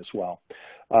working as well.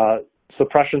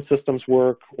 Suppression systems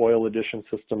work, oil addition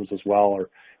systems as well, or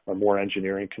more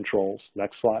engineering controls.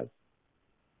 Next slide.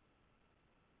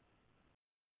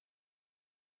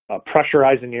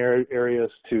 Pressurizing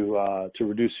areas to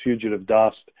reduce fugitive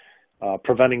dust,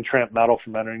 preventing tramp metal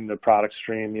from entering the product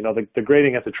stream. The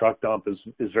grading at the truck dump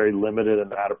is very limited in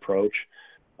that approach.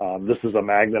 This is a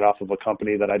magnet off of a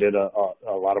company that I did a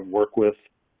lot of work with.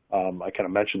 I kind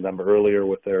of mentioned them earlier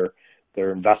with their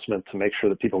investment to make sure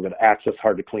that people could access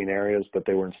hard to clean areas, but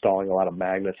they were installing a lot of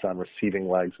magnets on receiving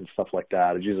legs and stuff like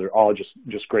that. These are all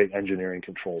just great engineering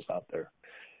controls out there.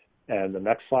 And the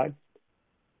next slide.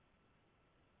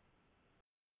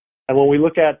 And when we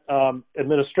look at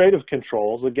administrative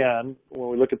controls, again, when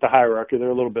we look at the hierarchy, they're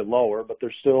a little bit lower, but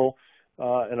they're still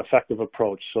an effective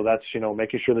approach. So that's,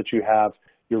 making sure that you have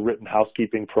your written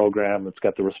housekeeping program that's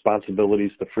got the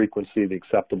responsibilities, the frequency, the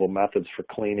acceptable methods for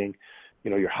cleaning,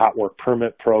 your hot work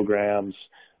permit programs,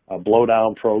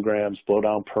 blowdown programs,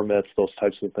 blowdown permits, those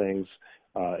types of things,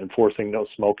 enforcing no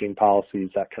smoking policies,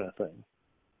 that kind of thing.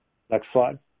 Next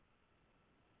slide.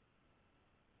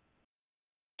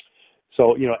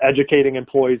 So, educating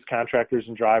employees, contractors,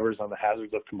 and drivers on the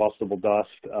hazards of combustible dust,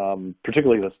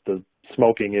 particularly the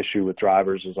smoking issue with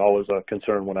drivers is always a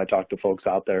concern when I talk to folks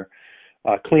out there.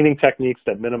 Cleaning techniques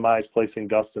that minimize placing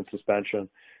dust in suspension.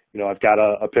 I've got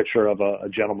a picture of a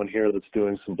gentleman here that's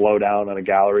doing some blowdown on a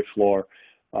gallery floor.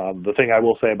 The thing I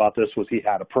will say about this was he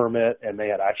had a permit, and they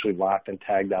had actually locked and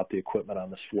tagged out the equipment on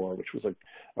this floor, which was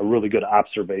a really good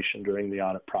observation during the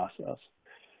audit process.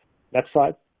 Next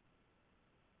slide.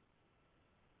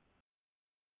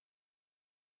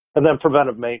 And then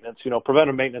preventive maintenance.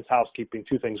 Preventive maintenance, housekeeping,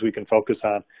 two things we can focus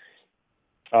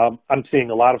on. I'm seeing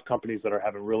a lot of companies that are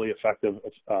having really effective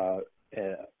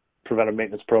preventive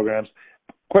maintenance programs.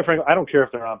 Quite frankly, I don't care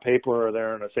if they're on paper or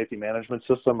they're in a safety management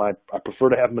system. I prefer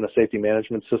to have them in a safety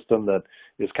management system that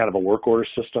is kind of a work order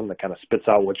system that kind of spits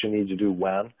out what you need to do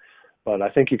when. But I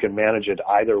think you can manage it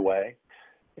either way.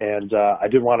 And I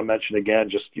did want to mention again,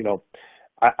 just,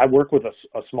 I work with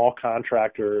a small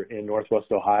contractor in Northwest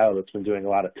Ohio that's been doing a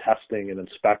lot of testing and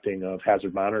inspecting of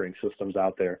hazard monitoring systems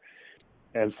out there.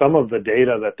 And some of the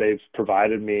data that they've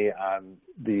provided me on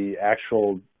the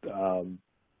actual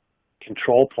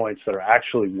control points that are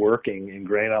actually working in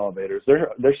grain elevators,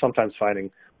 they're sometimes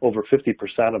finding over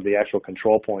 50% of the actual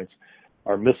control points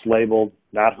are mislabeled,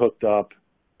 not hooked up,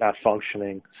 not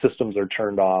functioning, systems are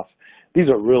turned off. These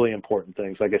are really important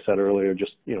things. Like I said earlier,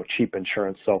 just, cheap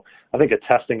insurance. So I think a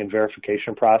testing and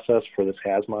verification process for this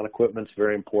HAZMAT equipment is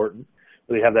very important.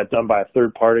 Whether you have that done by a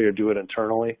third party or do it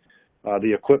internally.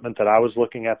 The equipment that I was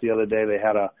looking at the other day, they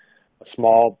had a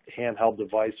small handheld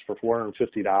device for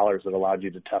 $450 that allowed you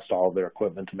to test all of their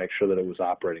equipment to make sure that it was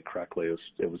operating correctly.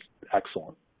 It was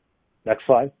excellent. Next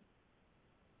slide.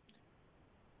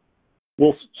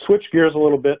 We'll switch gears a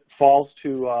little bit, falls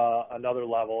to another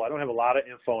level. I don't have a lot of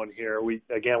info in here. We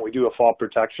do a fall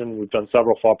protection. We've done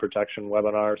several fall protection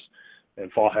webinars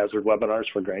and fall hazard webinars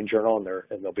for Grain Journal,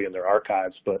 and they'll be in their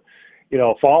archives. But,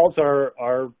 falls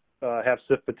have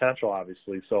SIF potential,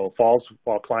 obviously. So falls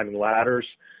while climbing ladders,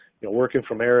 working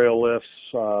from aerial lifts,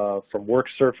 from work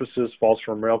surfaces, falls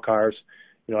from rail cars.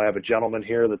 I have a gentleman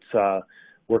here that's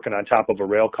working on top of a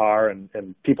rail car, and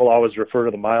people always refer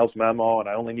to the miles memo, and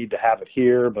I only need to have it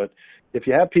here. But if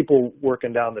you have people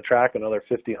working down the track another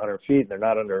 50, 100 feet, and they're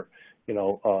not under,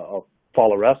 a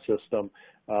fall arrest system,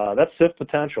 that's SIF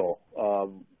potential.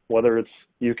 Whether it's,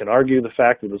 you can argue the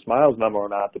fact that this miles memo or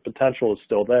not, the potential is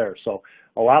still there. So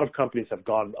a lot of companies have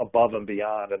gone above and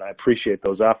beyond, and I appreciate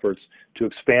those efforts to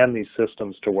expand these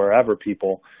systems to wherever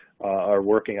people are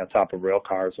working on top of rail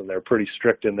cars, and they're pretty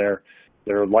strict in their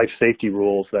life safety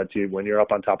rules that when you're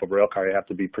up on top of a rail car, you have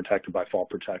to be protected by fall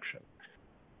protection.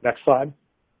 Next slide.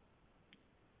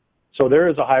 So there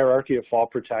is a hierarchy of fall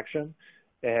protection,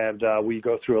 and we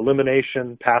go through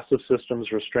elimination, passive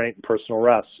systems, restraint, and personal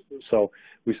arrest. So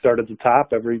we start at the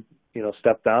top, every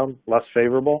step down, less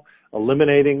favorable.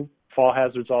 Eliminating fall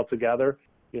hazards altogether.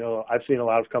 I've seen a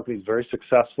lot of companies very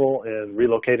successful in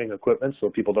relocating equipment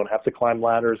so people don't have to climb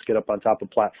ladders, get up on top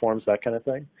of platforms, that kind of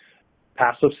thing.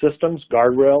 Passive systems,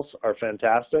 guardrails are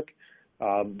fantastic.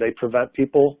 They prevent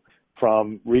people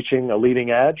from reaching a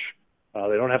leading edge.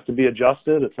 They don't have to be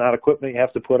adjusted. It's not equipment you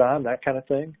have to put on, that kind of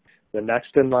thing. The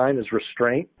next in line is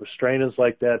restraint. Restraint is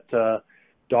like that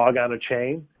dog on a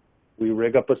chain. We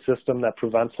rig up a system that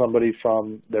prevents somebody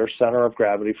from their center of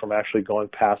gravity from actually going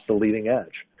past the leading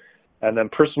edge. And then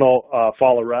personal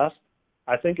fall arrest,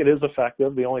 I think it is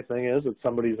effective. The only thing is that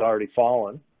somebody's already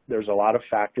fallen. There's a lot of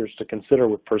factors to consider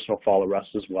with personal fall arrest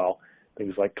as well,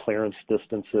 things like clearance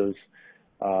distances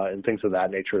and things of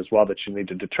that nature as well that you need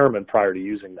to determine prior to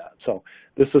using that. So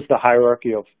this is the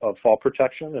hierarchy of fall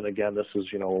protection. And again, this is,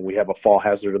 when we have a fall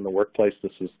hazard in the workplace,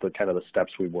 this is the kind of the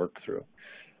steps we work through.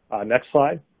 Next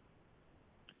slide.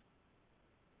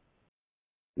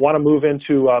 Want to move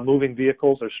into moving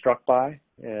vehicles or struck by.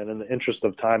 And in the interest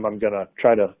of time, I'm going to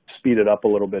try to speed it up a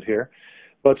little bit here.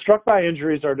 But struck by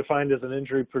injuries are defined as an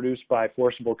injury produced by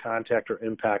forcible contact or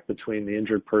impact between the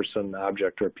injured person,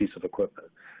 object, or a piece of equipment.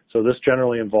 So this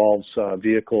generally involves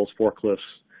vehicles, forklifts,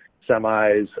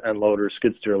 semis, end loaders,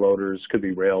 skid steer loaders, could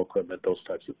be rail equipment, those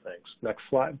types of things. Next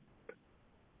slide.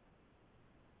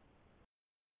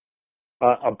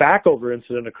 A backover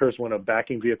incident occurs when a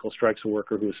backing vehicle strikes a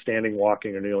worker who is standing,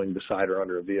 walking, or kneeling beside or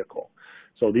under a vehicle.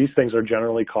 So these things are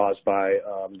generally caused by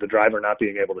the driver not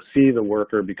being able to see the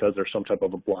worker because there's some type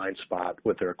of a blind spot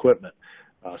with their equipment.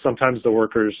 Sometimes the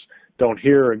workers don't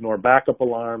hear or ignore backup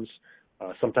alarms.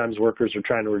 Sometimes workers are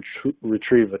trying to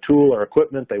retrieve a tool or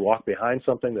equipment. They walk behind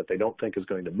something that they don't think is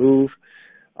going to move.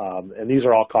 And these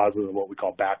are all causes of what we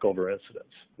call backover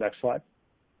incidents. Next slide.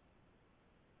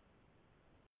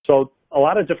 So a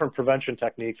lot of different prevention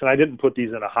techniques, and I didn't put these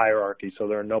in a hierarchy, so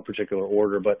they're in no particular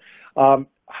order. But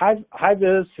high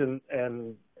vis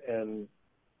and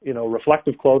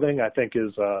reflective clothing, I think,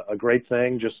 is a great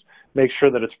thing. Just make sure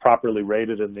that it's properly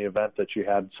rated in the event that you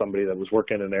had somebody that was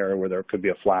working in an area where there could be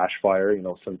a flash fire.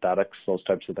 Synthetics, those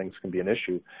types of things can be an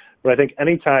issue. But I think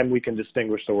anytime we can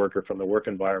distinguish the worker from the work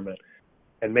environment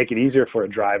and make it easier for a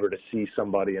driver to see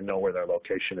somebody and know where their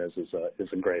location is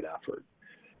a great effort.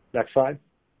 Next slide.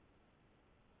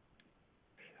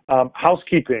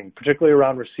 Housekeeping, particularly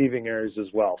around receiving areas as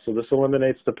well. So this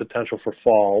eliminates the potential for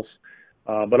falls,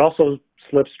 but also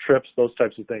slips, trips, those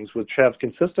types of things, which have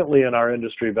consistently in our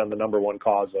industry been the #1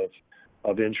 cause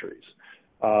of injuries.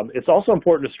 It's also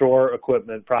important to store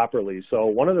equipment properly. So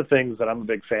one of the things that I'm a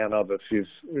big fan of, if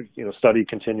you've studied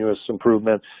continuous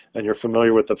improvement and you're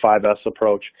familiar with the 5S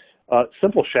approach,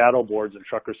 simple shadow boards in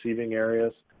truck receiving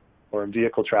areas or in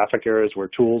vehicle traffic areas where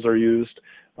tools are used.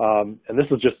 And this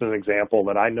is just an example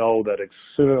that I know that as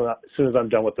soon as I'm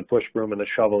done with the push broom and the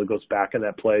shovel, it goes back in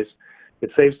that place.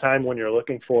 It saves time when you're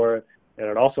looking for it, and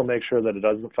it also makes sure that it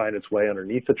doesn't find its way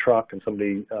underneath the truck and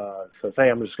somebody says, hey,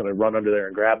 I'm just going to run under there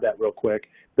and grab that real quick.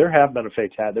 There have been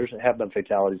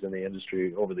fatalities in the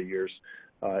industry over the years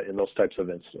in those types of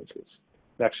instances.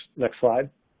 Next slide.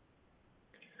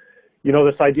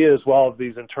 This idea as well of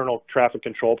these internal traffic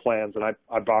control plans, and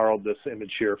I borrowed this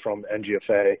image here from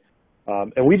NGFA,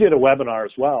 and we did a webinar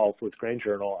as well with Grain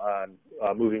Journal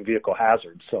on moving vehicle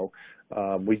hazards. So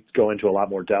we go into a lot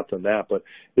more depth in that, but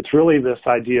it's really this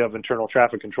idea of internal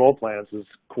traffic control plans is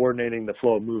coordinating the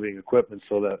flow of moving equipment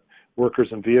so that workers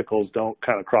and vehicles don't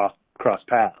kind of cross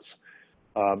paths.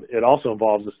 It also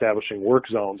involves establishing work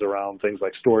zones around things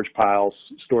like storage piles,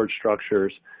 storage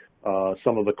structures,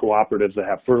 some of the cooperatives that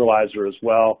have fertilizer as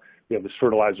well. We have these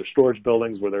fertilizer storage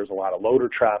buildings where there's a lot of loader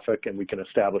traffic, and we can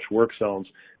establish work zones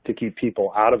to keep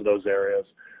people out of those areas,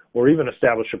 or even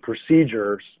establish a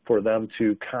procedure for them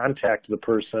to contact the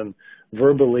person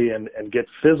verbally and get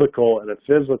physical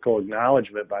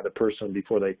acknowledgement by the person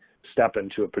before they step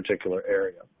into a particular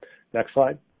area. Next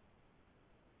slide.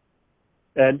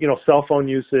 And, cell phone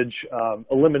usage,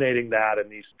 eliminating that in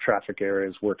these traffic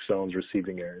areas, work zones,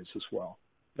 receiving areas as well.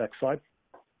 Next slide.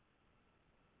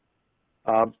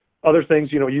 Other things,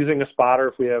 using a spotter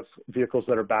if we have vehicles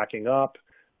that are backing up,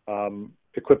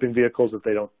 equipping vehicles if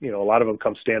they don't, a lot of them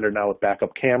come standard now with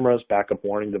backup cameras, backup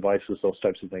warning devices, those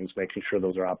types of things, making sure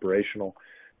those are operational.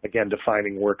 Again,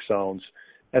 defining work zones,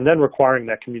 and then requiring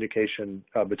that communication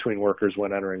between workers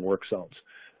when entering work zones,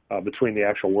 between the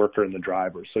actual worker and the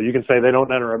driver. So you can say they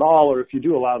don't enter at all, or if you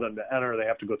do allow them to enter, they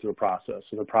have to go through a process.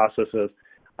 So the process is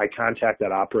I contact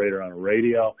that operator on a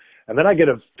radio, and then I get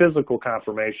a physical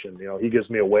confirmation. He gives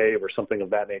me a wave or something of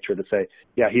that nature to say,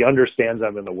 yeah, he understands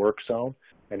I'm in the work zone,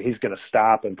 and he's going to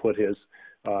stop and put his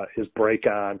brake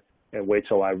on and wait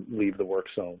till I leave the work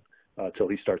zone till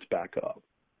he starts back up.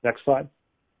 Next slide.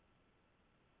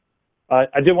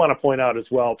 I did want to point out as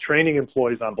well, training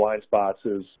employees on blind spots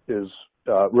is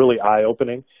really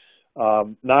eye-opening.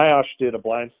 NIOSH did a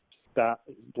blind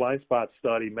spot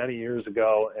study many years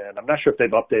ago, and I'm not sure if they've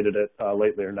updated it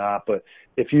lately or not, but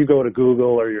if you go to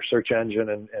Google or your search engine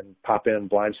and pop in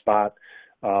blind spot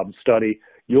study,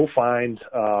 you'll find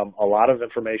a lot of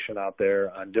information out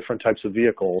there on different types of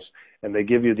vehicles, and they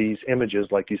give you these images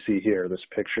like you see here, this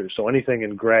picture. So anything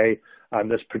in gray on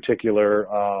this particular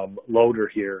loader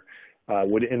here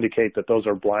would indicate that those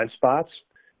are blind spots.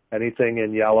 Anything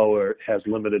in yellow has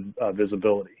limited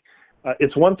visibility.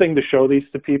 It's one thing to show these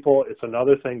to people. It's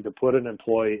another thing to put an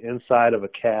employee inside of a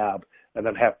cab and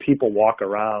then have people walk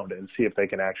around and see if they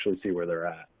can actually see where they're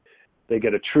at. They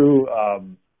get a true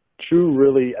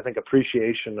really, I think,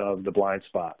 appreciation of the blind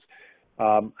spots.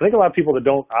 I think a lot of people that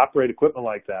don't operate equipment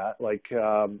like that,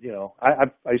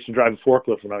 I used to drive a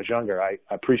forklift when I was younger. I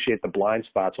appreciate the blind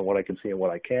spots on what I can see and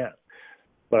what I can't.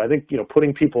 But I think,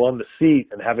 putting people on the seat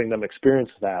and having them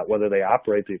experience that, whether they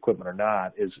operate the equipment or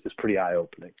not, is pretty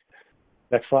eye-opening.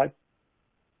 Next slide.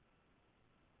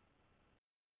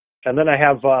 And then I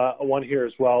have one here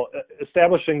as well,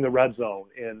 establishing the red zone,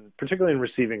 particularly in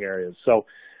receiving areas. So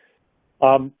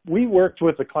we worked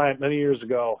with a client many years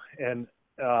ago, and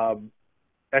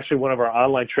actually one of our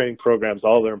online training programs,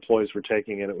 all their employees were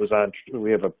taking, and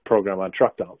we have a program on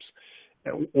truck dumps.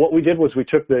 And what we did was we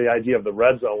took the idea of the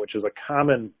red zone, which is a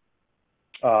common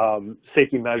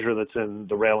safety measure that's in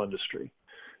the rail industry.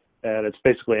 And it's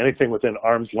basically anything within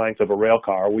arm's length of a rail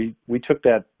car. We took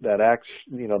that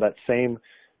same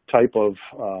type of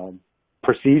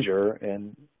procedure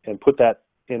and put that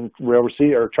in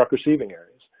truck receiving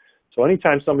areas. So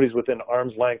anytime somebody's within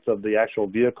arm's length of the actual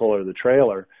vehicle or the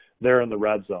trailer, they're in the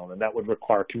red zone, and that would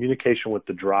require communication with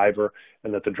the driver,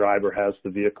 and that the driver has the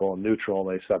vehicle in neutral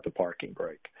and they set the parking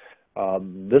brake.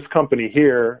 This company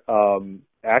here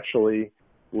actually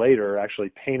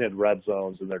painted red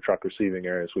zones in their truck receiving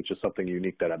areas, which is something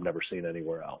unique that I've never seen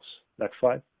anywhere else. Next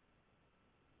slide.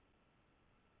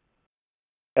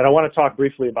 And I want to talk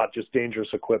briefly about just dangerous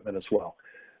equipment as well.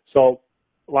 So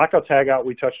lockout tagout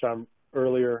we touched on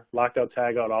earlier. Lockout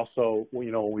tagout also,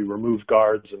 you know, we remove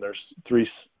guards, and there's 3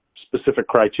 specific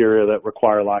criteria that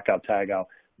require lockout tagout.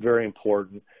 Very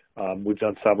important. We've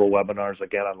done several webinars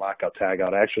again on lockout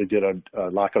tagout. I actually did a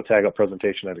lockout tagout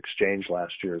presentation at Exchange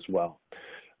last year as well.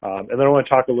 And then I want to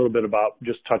talk a little bit about,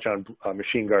 just touch on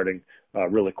machine guarding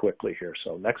really quickly here.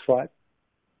 So next slide.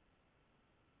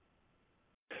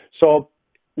 So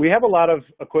we have a lot of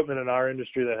equipment in our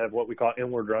industry that have what we call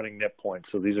inward running nip points.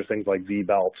 So these are things like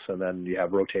V-belts, and then you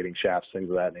have rotating shafts, things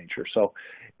of that nature. So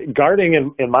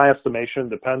guarding, in my estimation,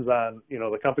 depends on, you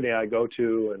know, the company I go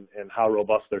to and how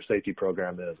robust their safety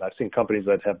program is. I've seen companies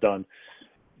that have done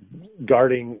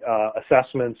guarding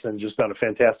assessments and just done a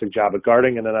fantastic job at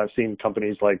guarding, and then I've seen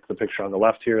companies like the picture on the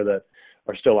left here that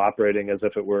are still operating as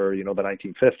if it were, you know, the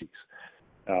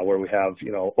 1950s, where we have,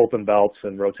 you know, open belts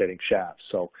and rotating shafts.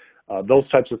 So those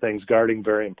types of things, guarding,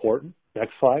 very important.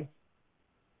 Next slide.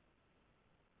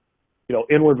 You know,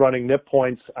 inward running nip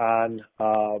points on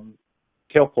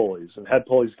tail pulleys and head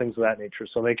pulleys, things of that nature.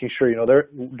 So making sure, you know, they're,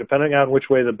 depending on which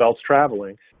way the belt's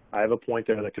traveling, I have a point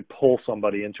there that could pull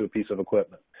somebody into a piece of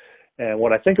equipment. And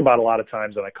what I think about a lot of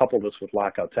times, and I couple this with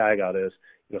lockout tagout, is,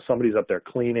 you know, somebody's up there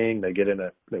cleaning,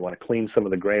 they want to clean some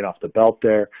of the grain off the belt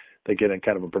there, they get in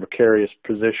kind of a precarious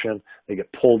position, they get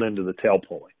pulled into the tail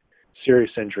pulley.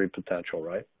 Serious injury potential,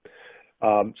 right?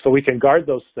 So we can guard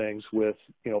those things with,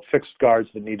 you know, fixed guards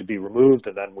that need to be removed,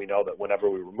 and then we know that whenever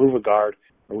we remove a guard,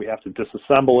 or we have to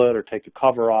disassemble it or take the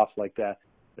cover off like that,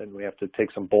 then we have to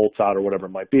take some bolts out or whatever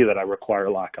it might be, that I require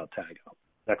lockout tagout.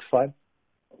 Next slide.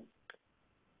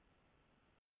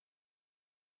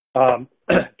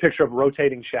 Picture of a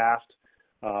rotating shaft.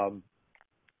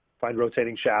 Find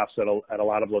rotating shafts at a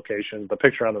lot of locations. The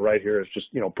picture on the right here is just,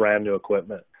 you know, brand new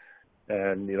equipment.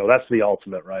 And, you know, that's the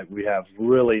ultimate, right? We have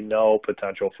really no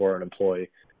potential for an employee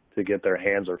to get their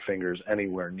hands or fingers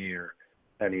anywhere near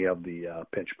any of the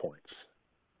pinch points.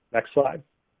 Next slide.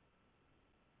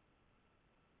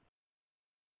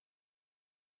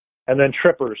 And then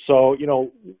trippers. So, you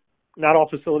know, not all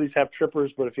facilities have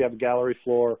trippers, but if you have a gallery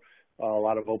floor, a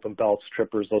lot of open belts,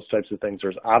 trippers, those types of things,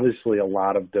 there's obviously a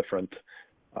lot of different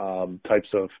types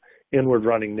of inward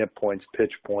running nip points,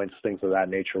 pitch points, things of that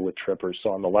nature with trippers. So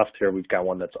on the left here, we've got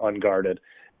one that's unguarded.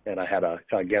 And I had,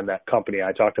 again, that company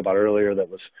I talked about earlier that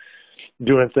was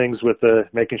doing things with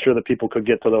making sure that people could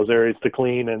get to those areas to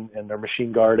clean and their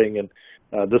machine guarding.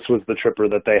 And this was the tripper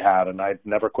that they had. And I'd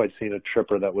never quite seen a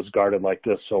tripper that was guarded like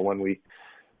this. So when we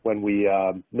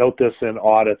note this in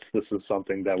audits, this is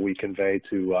something that we convey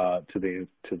to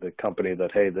the company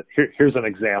that, hey, here's an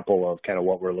example of kind of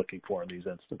what we're looking for in these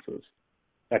instances.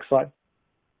 Next slide.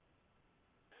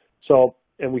 So,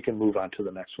 and we can move on to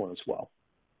the next one as well.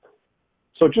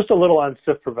 So just a little on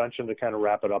SIF prevention to kind of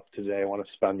wrap it up today. I want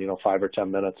to spend, you know, 5 or 10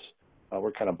 minutes.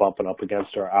 We're kind of bumping up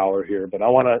against our hour here, but I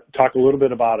want to talk a little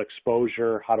bit about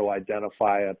exposure, how to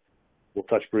identify it. We'll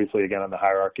touch briefly again on the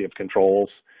hierarchy of controls,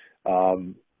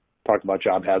 talk about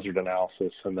job hazard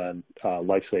analysis, and then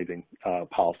life-saving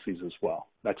policies as well.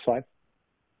 Next slide.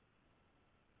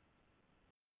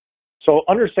 So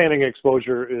understanding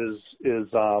exposure is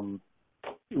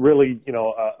really, you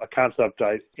know, a concept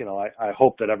I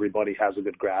hope that everybody has a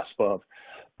good grasp of.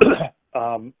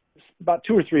 About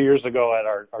 2 or 3 years ago at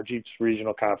our GEAPS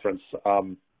regional conference,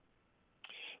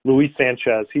 Luis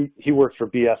Sanchez, he worked for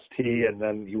BST and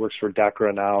then he works for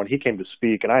DECRA now, and he came to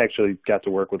speak, and I actually got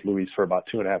to work with Luis for about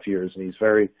 2.5 years, and was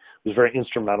very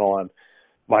instrumental on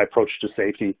my approach to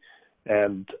safety.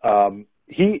 And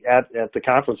he at the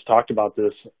conference talked about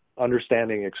this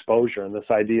understanding exposure and this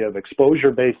idea of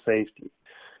exposure-based safety.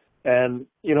 And,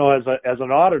 you know, as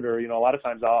an auditor, you know, a lot of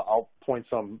times I'll point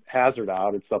some hazard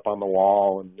out. It's up on the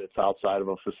wall and it's outside of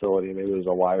a facility. Maybe there's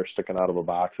a wire sticking out of a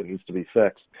box that needs to be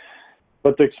fixed.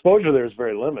 But the exposure there is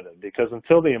very limited, because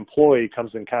until the employee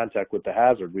comes in contact with the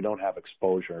hazard, we don't have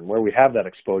exposure. And where we have that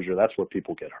exposure, that's where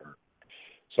people get hurt.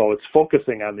 So it's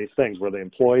focusing on these things where the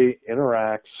employee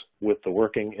interacts with the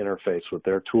working interface with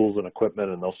their tools and equipment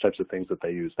and those types of things that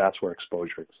they use. That's where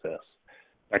exposure exists.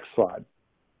 Next slide.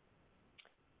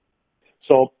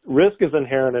 So risk is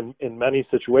inherent in many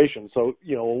situations. So,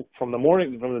 you know, from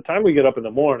the time we get up in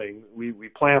the morning, we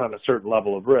plan on a certain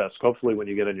level of risk. Hopefully when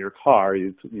you get in your car,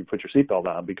 you put your seatbelt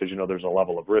on because you know there's a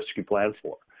level of risk you plan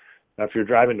for. Now, if you're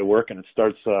driving to work and it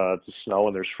starts to snow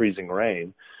and there's freezing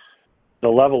rain, the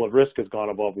level of risk has gone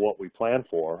above what we planned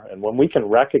for. And when we can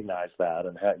recognize that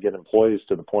and get employees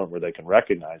to the point where they can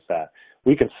recognize that,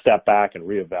 we can step back and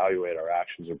reevaluate our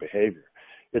actions or behavior.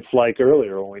 It's like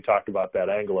earlier when we talked about that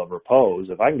angle of repose.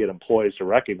 If I can get employees to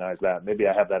recognize that, maybe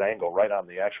I have that angle right on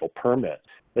the actual permit.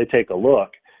 They take a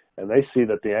look and they see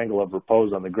that the angle of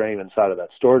repose on the grain inside of that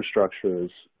storage structure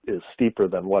is steeper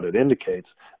than what it indicates.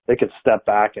 They can step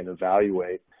back and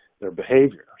evaluate their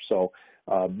behavior. So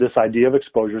this idea of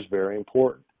exposure is very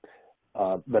important.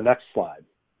 The next slide.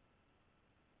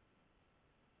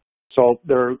 So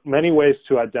there are many ways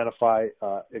to identify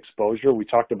exposure. We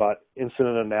talked about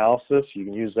incident analysis. You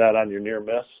can use that on your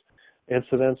near-miss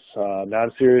incidents,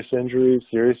 non-serious injuries,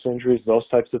 serious injuries, those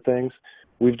types of things.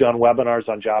 We've done webinars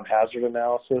on job hazard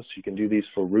analysis. You can do these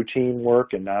for routine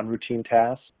work and non-routine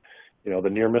tasks. You know, the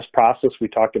near-miss process we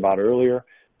talked about earlier.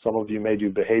 Some of you may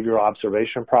do behavioral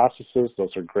observation processes. Those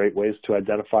are great ways to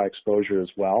identify exposure as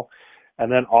well.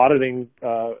 And then auditing,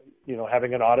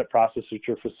 having an audit process at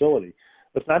your facility.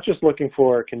 It's not just looking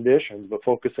for conditions, but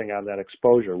focusing on that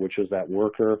exposure, which is that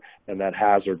worker and that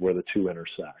hazard where the two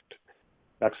intersect.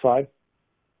 Next slide.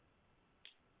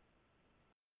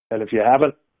 And if you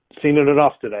haven't seen it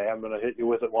enough today, I'm going to hit you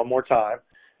with it one more time.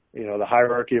 You know, the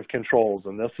hierarchy of controls.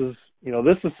 And this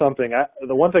is something,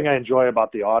 the one thing I enjoy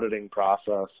about the auditing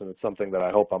process, and it's something that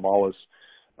I hope I'm always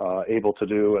able to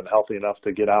do and healthy enough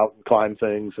to get out and climb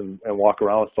things and walk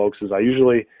around with folks, is I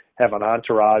usually have an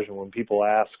entourage, and when people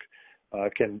ask,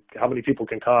 how many people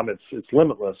can come, it's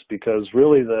limitless, because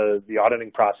really the auditing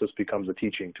process becomes a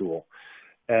teaching tool.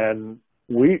 And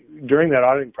during that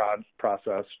auditing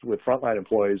process with frontline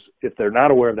employees, if they're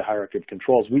not aware of the hierarchy of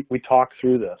controls, we talk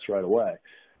through this right away.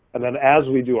 And then as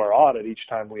we do our audit, each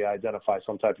time we identify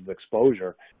some type of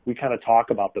exposure, we kind of talk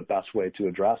about the best way to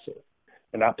address it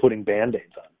and not putting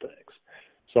Band-Aids on things.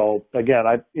 So again,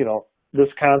 this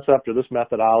concept or this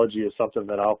methodology is something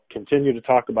that I'll continue to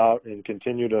talk about and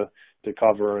continue to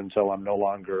cover until I'm no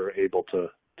longer able to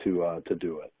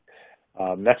do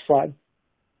it. Next slide.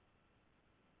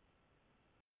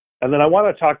 And then I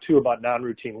want to talk too about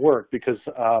non-routine work, because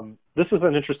this is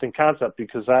an interesting concept,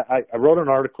 because I wrote an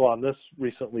article on this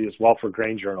recently as well for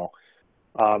Grain Journal,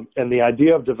 and the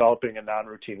idea of developing a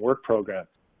non-routine work program.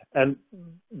 And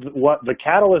what the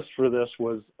catalyst for this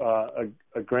was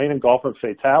a grain engulfment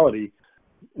fatality,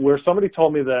 where somebody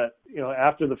told me that,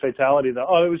 after the fatality, that,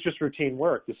 it was just routine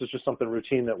work. This is just something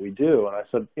routine that we do. And I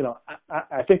said,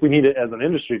 I think we need it as an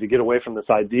industry to get away from this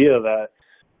idea that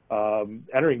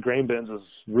entering grain bins is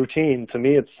routine. To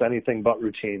me, it's anything but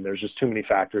routine. There's just too many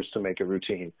factors to make it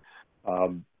routine.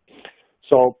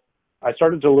 So I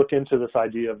started to look into this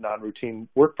idea of non-routine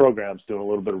work programs, doing a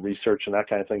little bit of research and that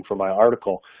kind of thing for my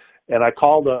article. And I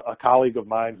called a colleague of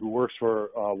mine who works for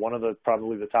one of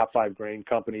probably the top 5 grain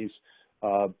companies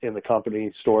in the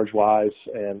company, storage-wise,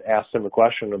 and asked him a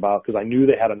question about, because I knew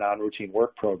they had a non-routine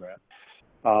work program.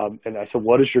 And I said,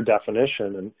 what is your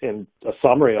definition? And a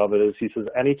summary of it is, he says,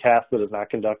 any task that is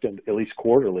not conducted at least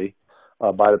quarterly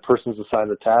by the persons assigned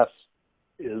the task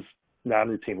is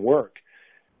non-routine work.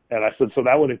 And I said, so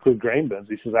that would include grain bins?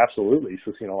 He says, absolutely. He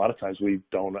says, a lot of times we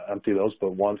don't empty those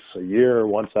but once a year,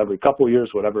 once every couple of years,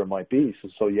 whatever it might be. He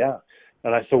says, so yeah.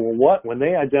 And I said, well, when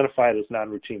they identify it as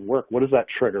non-routine work, what does that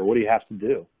trigger? What do you have to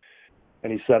do?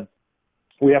 And he said,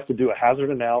 we have to do a hazard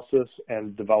analysis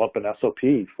and develop an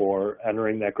SOP for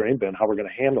entering that grain bin, how we're going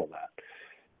to handle that.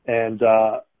 And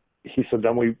he said,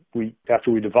 then we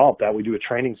after we develop that, we do a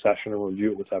training session and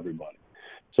review it with everybody.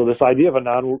 So this idea of a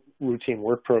non-routine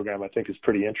work program, I think, is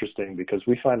pretty interesting, because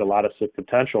we find a lot of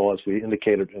potential, as we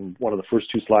indicated in one of the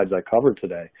first 2 slides I covered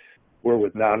today, where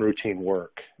with non-routine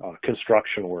work,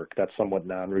 construction work, that's somewhat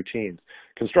non-routine.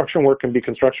 Construction work can be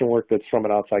construction work that's from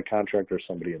an outside contractor or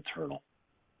somebody internal.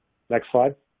 Next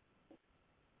slide.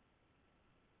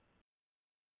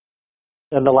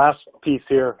 And the last piece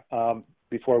here,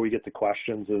 before we get to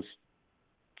questions, is,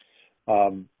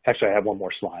 actually I have one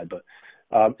more slide, but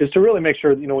is to really make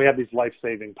sure, we have these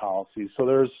life-saving policies.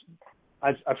 So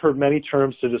I've heard many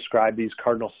terms to describe these: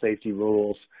 cardinal safety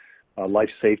rules, life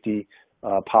safety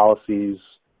policies,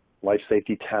 life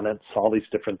safety tenets, all these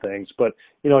different things. But,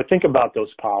 I think about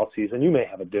those policies, and you may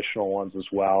have additional ones as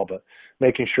well, but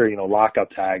making sure,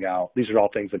 lockout, tag out, these are all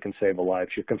things that can save a life.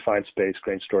 Your confined space,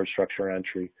 grain storage structure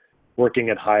entry, working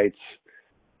at heights,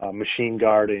 machine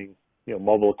guarding,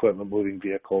 mobile equipment, moving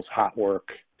vehicles, hot work,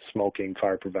 smoking,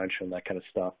 fire prevention, that kind of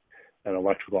stuff, and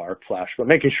electrical arc flash. But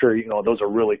making sure, those are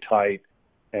really tight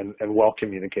and well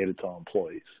communicated to all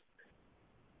employees.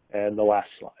 And the last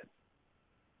slide.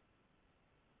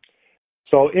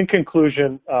 So in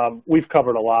conclusion, we've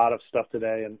covered a lot of stuff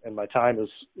today, and my time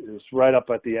is right up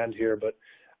at the end here. But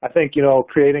I think,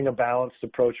 creating a balanced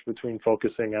approach between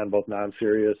focusing on both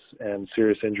non-serious and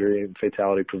serious injury and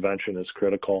fatality prevention is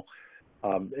critical.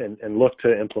 And look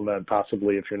to implement,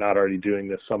 possibly if you're not already doing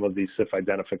this, some of these SIF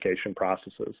identification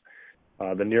processes.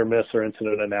 The near miss or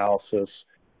incident analysis,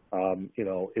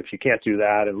 if you can't do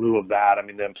that, in lieu of that,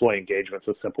 the employee engagement's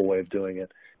a simple way of doing it.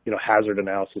 Hazard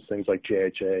analysis, things like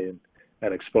JHA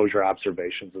and exposure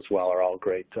observations as well are all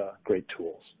great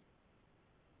tools.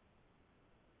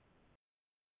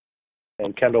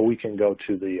 And Kendall, we can go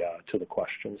to the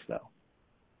questions now.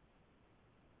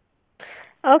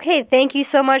 Okay, thank you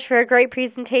so much for a great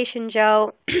presentation,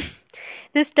 Joe.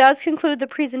 This does conclude the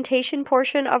presentation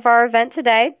portion of our event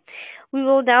today. We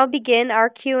will now begin our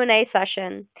Q&A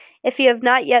session. If you have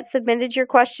not yet submitted your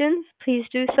questions, please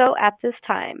do so at this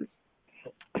time.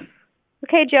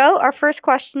 Okay, Joe, our first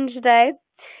question today.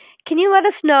 Can you let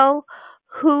us know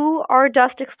who are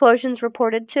dust explosions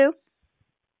reported to?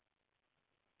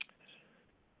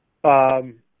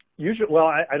 Usually, well,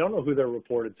 I don't know who they're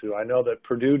reported to. I know that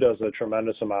Purdue does a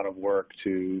tremendous amount of work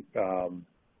to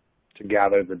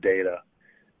gather the data,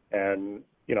 and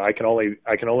I can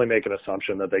only make an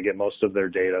assumption that they get most of their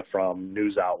data from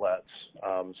news outlets,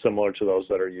 similar to those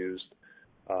that are used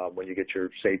when you get your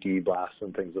safety blasts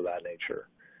and things of that nature.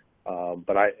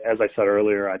 But as I said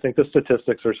earlier, I think the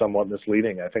statistics are somewhat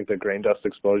misleading. I think that grain dust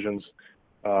explosions,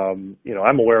 I'm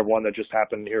aware of one that just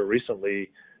happened here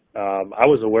recently. I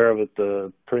was aware of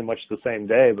it pretty much the same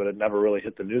day, but it never really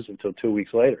hit the news until 2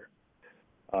 weeks later.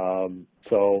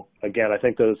 So again, I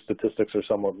think those statistics are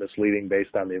somewhat misleading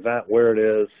based on the event, where it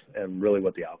is, and really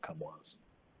what the outcome was.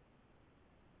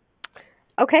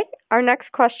 Okay, our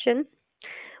next question.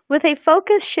 With a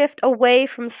focus shift away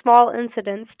from small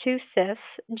incidents to SIFs,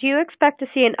 do you expect to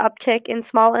see an uptick in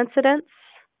small incidents?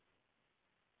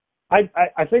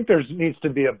 I think there needs to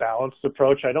be a balanced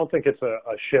approach. I don't think it's a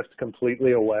shift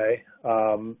completely away.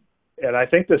 And I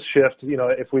think this shift,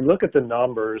 if we look at the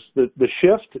numbers, the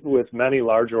shift with many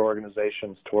larger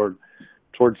organizations toward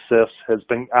SIFs has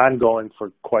been ongoing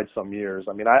for quite some years.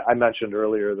 I mentioned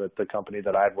earlier that the company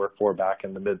that I had worked for back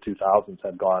in the mid-2000s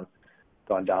had gone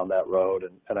down that road,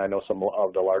 and I know some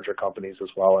of the larger companies as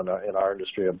well in our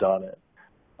industry have done it.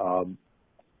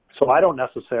 So I don't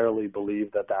necessarily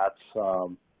believe that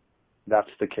that's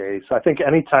the case. I think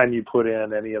anytime you put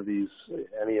in any of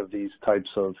these types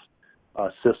of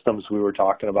systems we were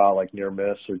talking about, like near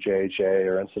miss or JHA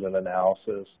or incident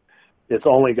analysis, it's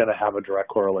only going to have a direct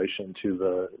correlation to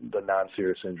the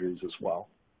non-serious injuries as well.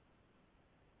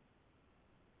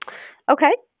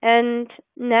 Okay, and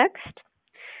next,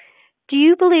 do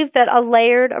you believe that a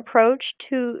layered approach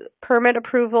to permit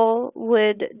approval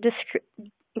would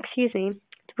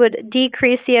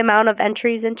decrease the amount of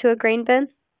entries into a grain bin?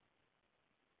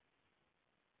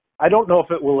 I don't know if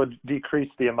it will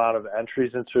decrease the amount of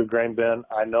entries into a grain bin.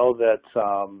 I know that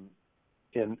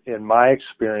in my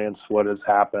experience, what has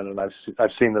happened, and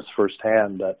I've seen this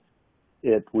firsthand, that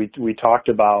we talked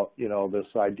about this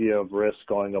idea of risk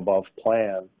going above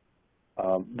plan.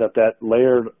 That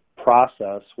layered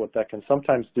process, what that can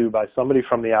sometimes do by somebody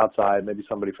from the outside, maybe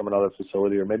somebody from another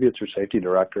facility, or maybe it's your safety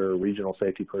director or regional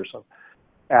safety person,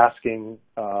 asking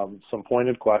some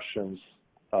pointed questions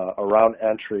around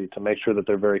entry to make sure that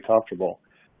they're very comfortable,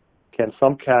 can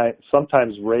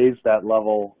sometimes raise that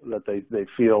level that they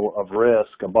feel of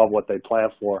risk above what they plan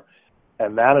for,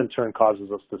 and that in turn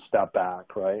causes us to step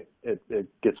back, right? It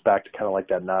gets back to kind of like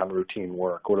that non-routine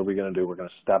work. What are we going to do? We're going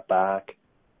to step back.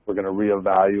 We're going to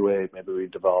reevaluate. Maybe we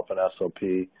develop an SOP.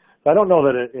 So I don't know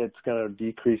that it's going to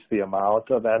decrease the amount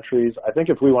of entries. I think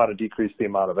if we want to decrease the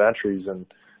amount of entries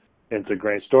into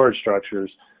grain storage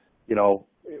structures,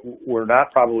 we're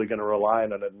not probably going to rely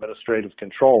on an administrative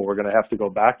control. We're going to have to go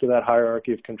back to that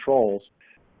hierarchy of controls.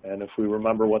 And if we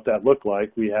remember what that looked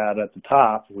like, we had at the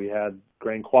top, we had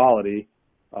grain quality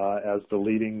as the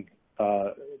leading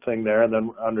thing there. And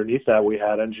then underneath that, we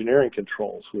had engineering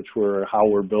controls, which were how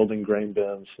we're building grain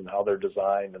bins and how they're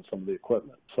designed and some of the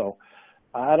equipment. So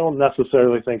I don't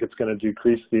necessarily think it's going to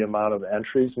decrease the amount of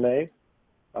entries made.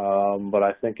 But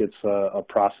I think it's a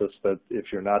process that if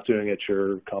you're not doing it at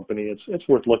your company, it's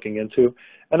worth looking into.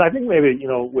 And I think maybe,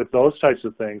 with those types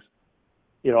of things,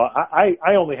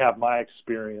 I only have my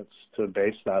experience to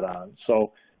base that on.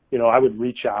 So, I would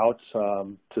reach out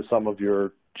to some of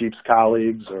your GEAPS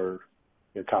colleagues or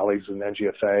your colleagues in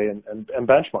NGFA and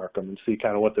benchmark them and see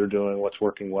kind of what they're doing, what's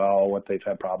working well, what they've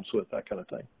had problems with, that kind of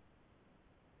thing.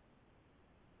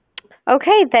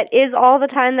 Okay, that is all the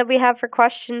time that we have for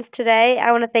questions today.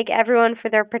 I want to thank everyone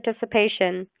for their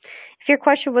participation. If your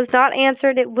question was not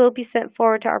answered, it will be sent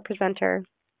forward to our presenter.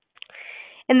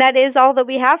 And that is all that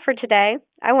we have for today.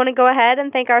 I want to go ahead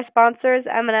and thank our sponsors,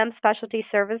 M&M Specialty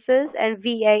Services and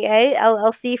VAA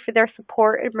LLC, for their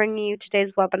support in bringing you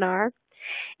today's webinar.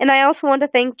 And I also want to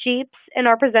thank GEAPS and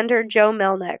our presenter, Joe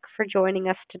Mlynek, for joining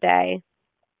us today.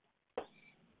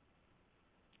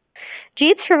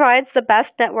 GEAPS provides the best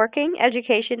networking,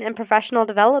 education, and professional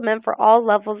development for all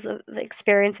levels of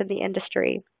experience in the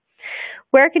industry.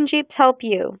 Where can GEAPS help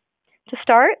you? To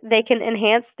start, they can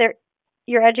enhance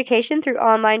your education through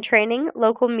online training,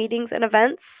 local meetings and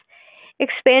events,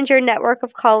 expand your network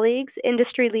of colleagues,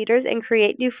 industry leaders, and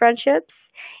create new friendships,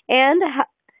 and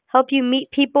help you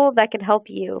meet people that can help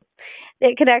you.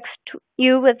 It connects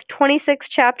you with 26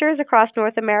 chapters across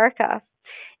North America,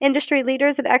 industry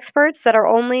leaders and experts that are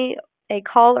only a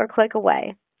call or click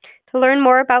away. To learn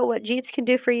more about what GEAPS can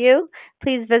do for you,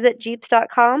 please visit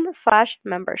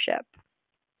jeeps.com/membership.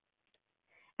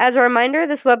 As a reminder,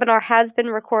 this webinar has been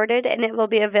recorded and it will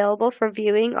be available for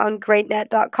viewing on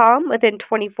greatnet.com within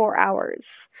 24 hours.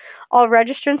 All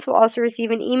registrants will also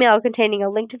receive an email containing a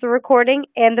link to the recording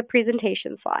and the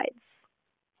presentation slides.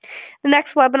 The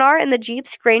next webinar in the GEAPS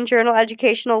Grain Journal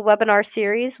Educational Webinar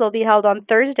Series will be held on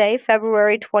Thursday,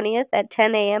 February 20th at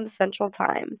 10 a.m. Central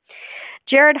Time.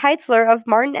 Jared Heitzler of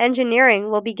Martin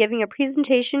Engineering will be giving a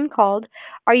presentation called,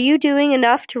 "Are You Doing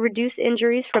Enough to Reduce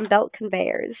Injuries from Belt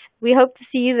Conveyors?" We hope to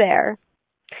see you there.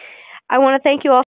 I want to thank you all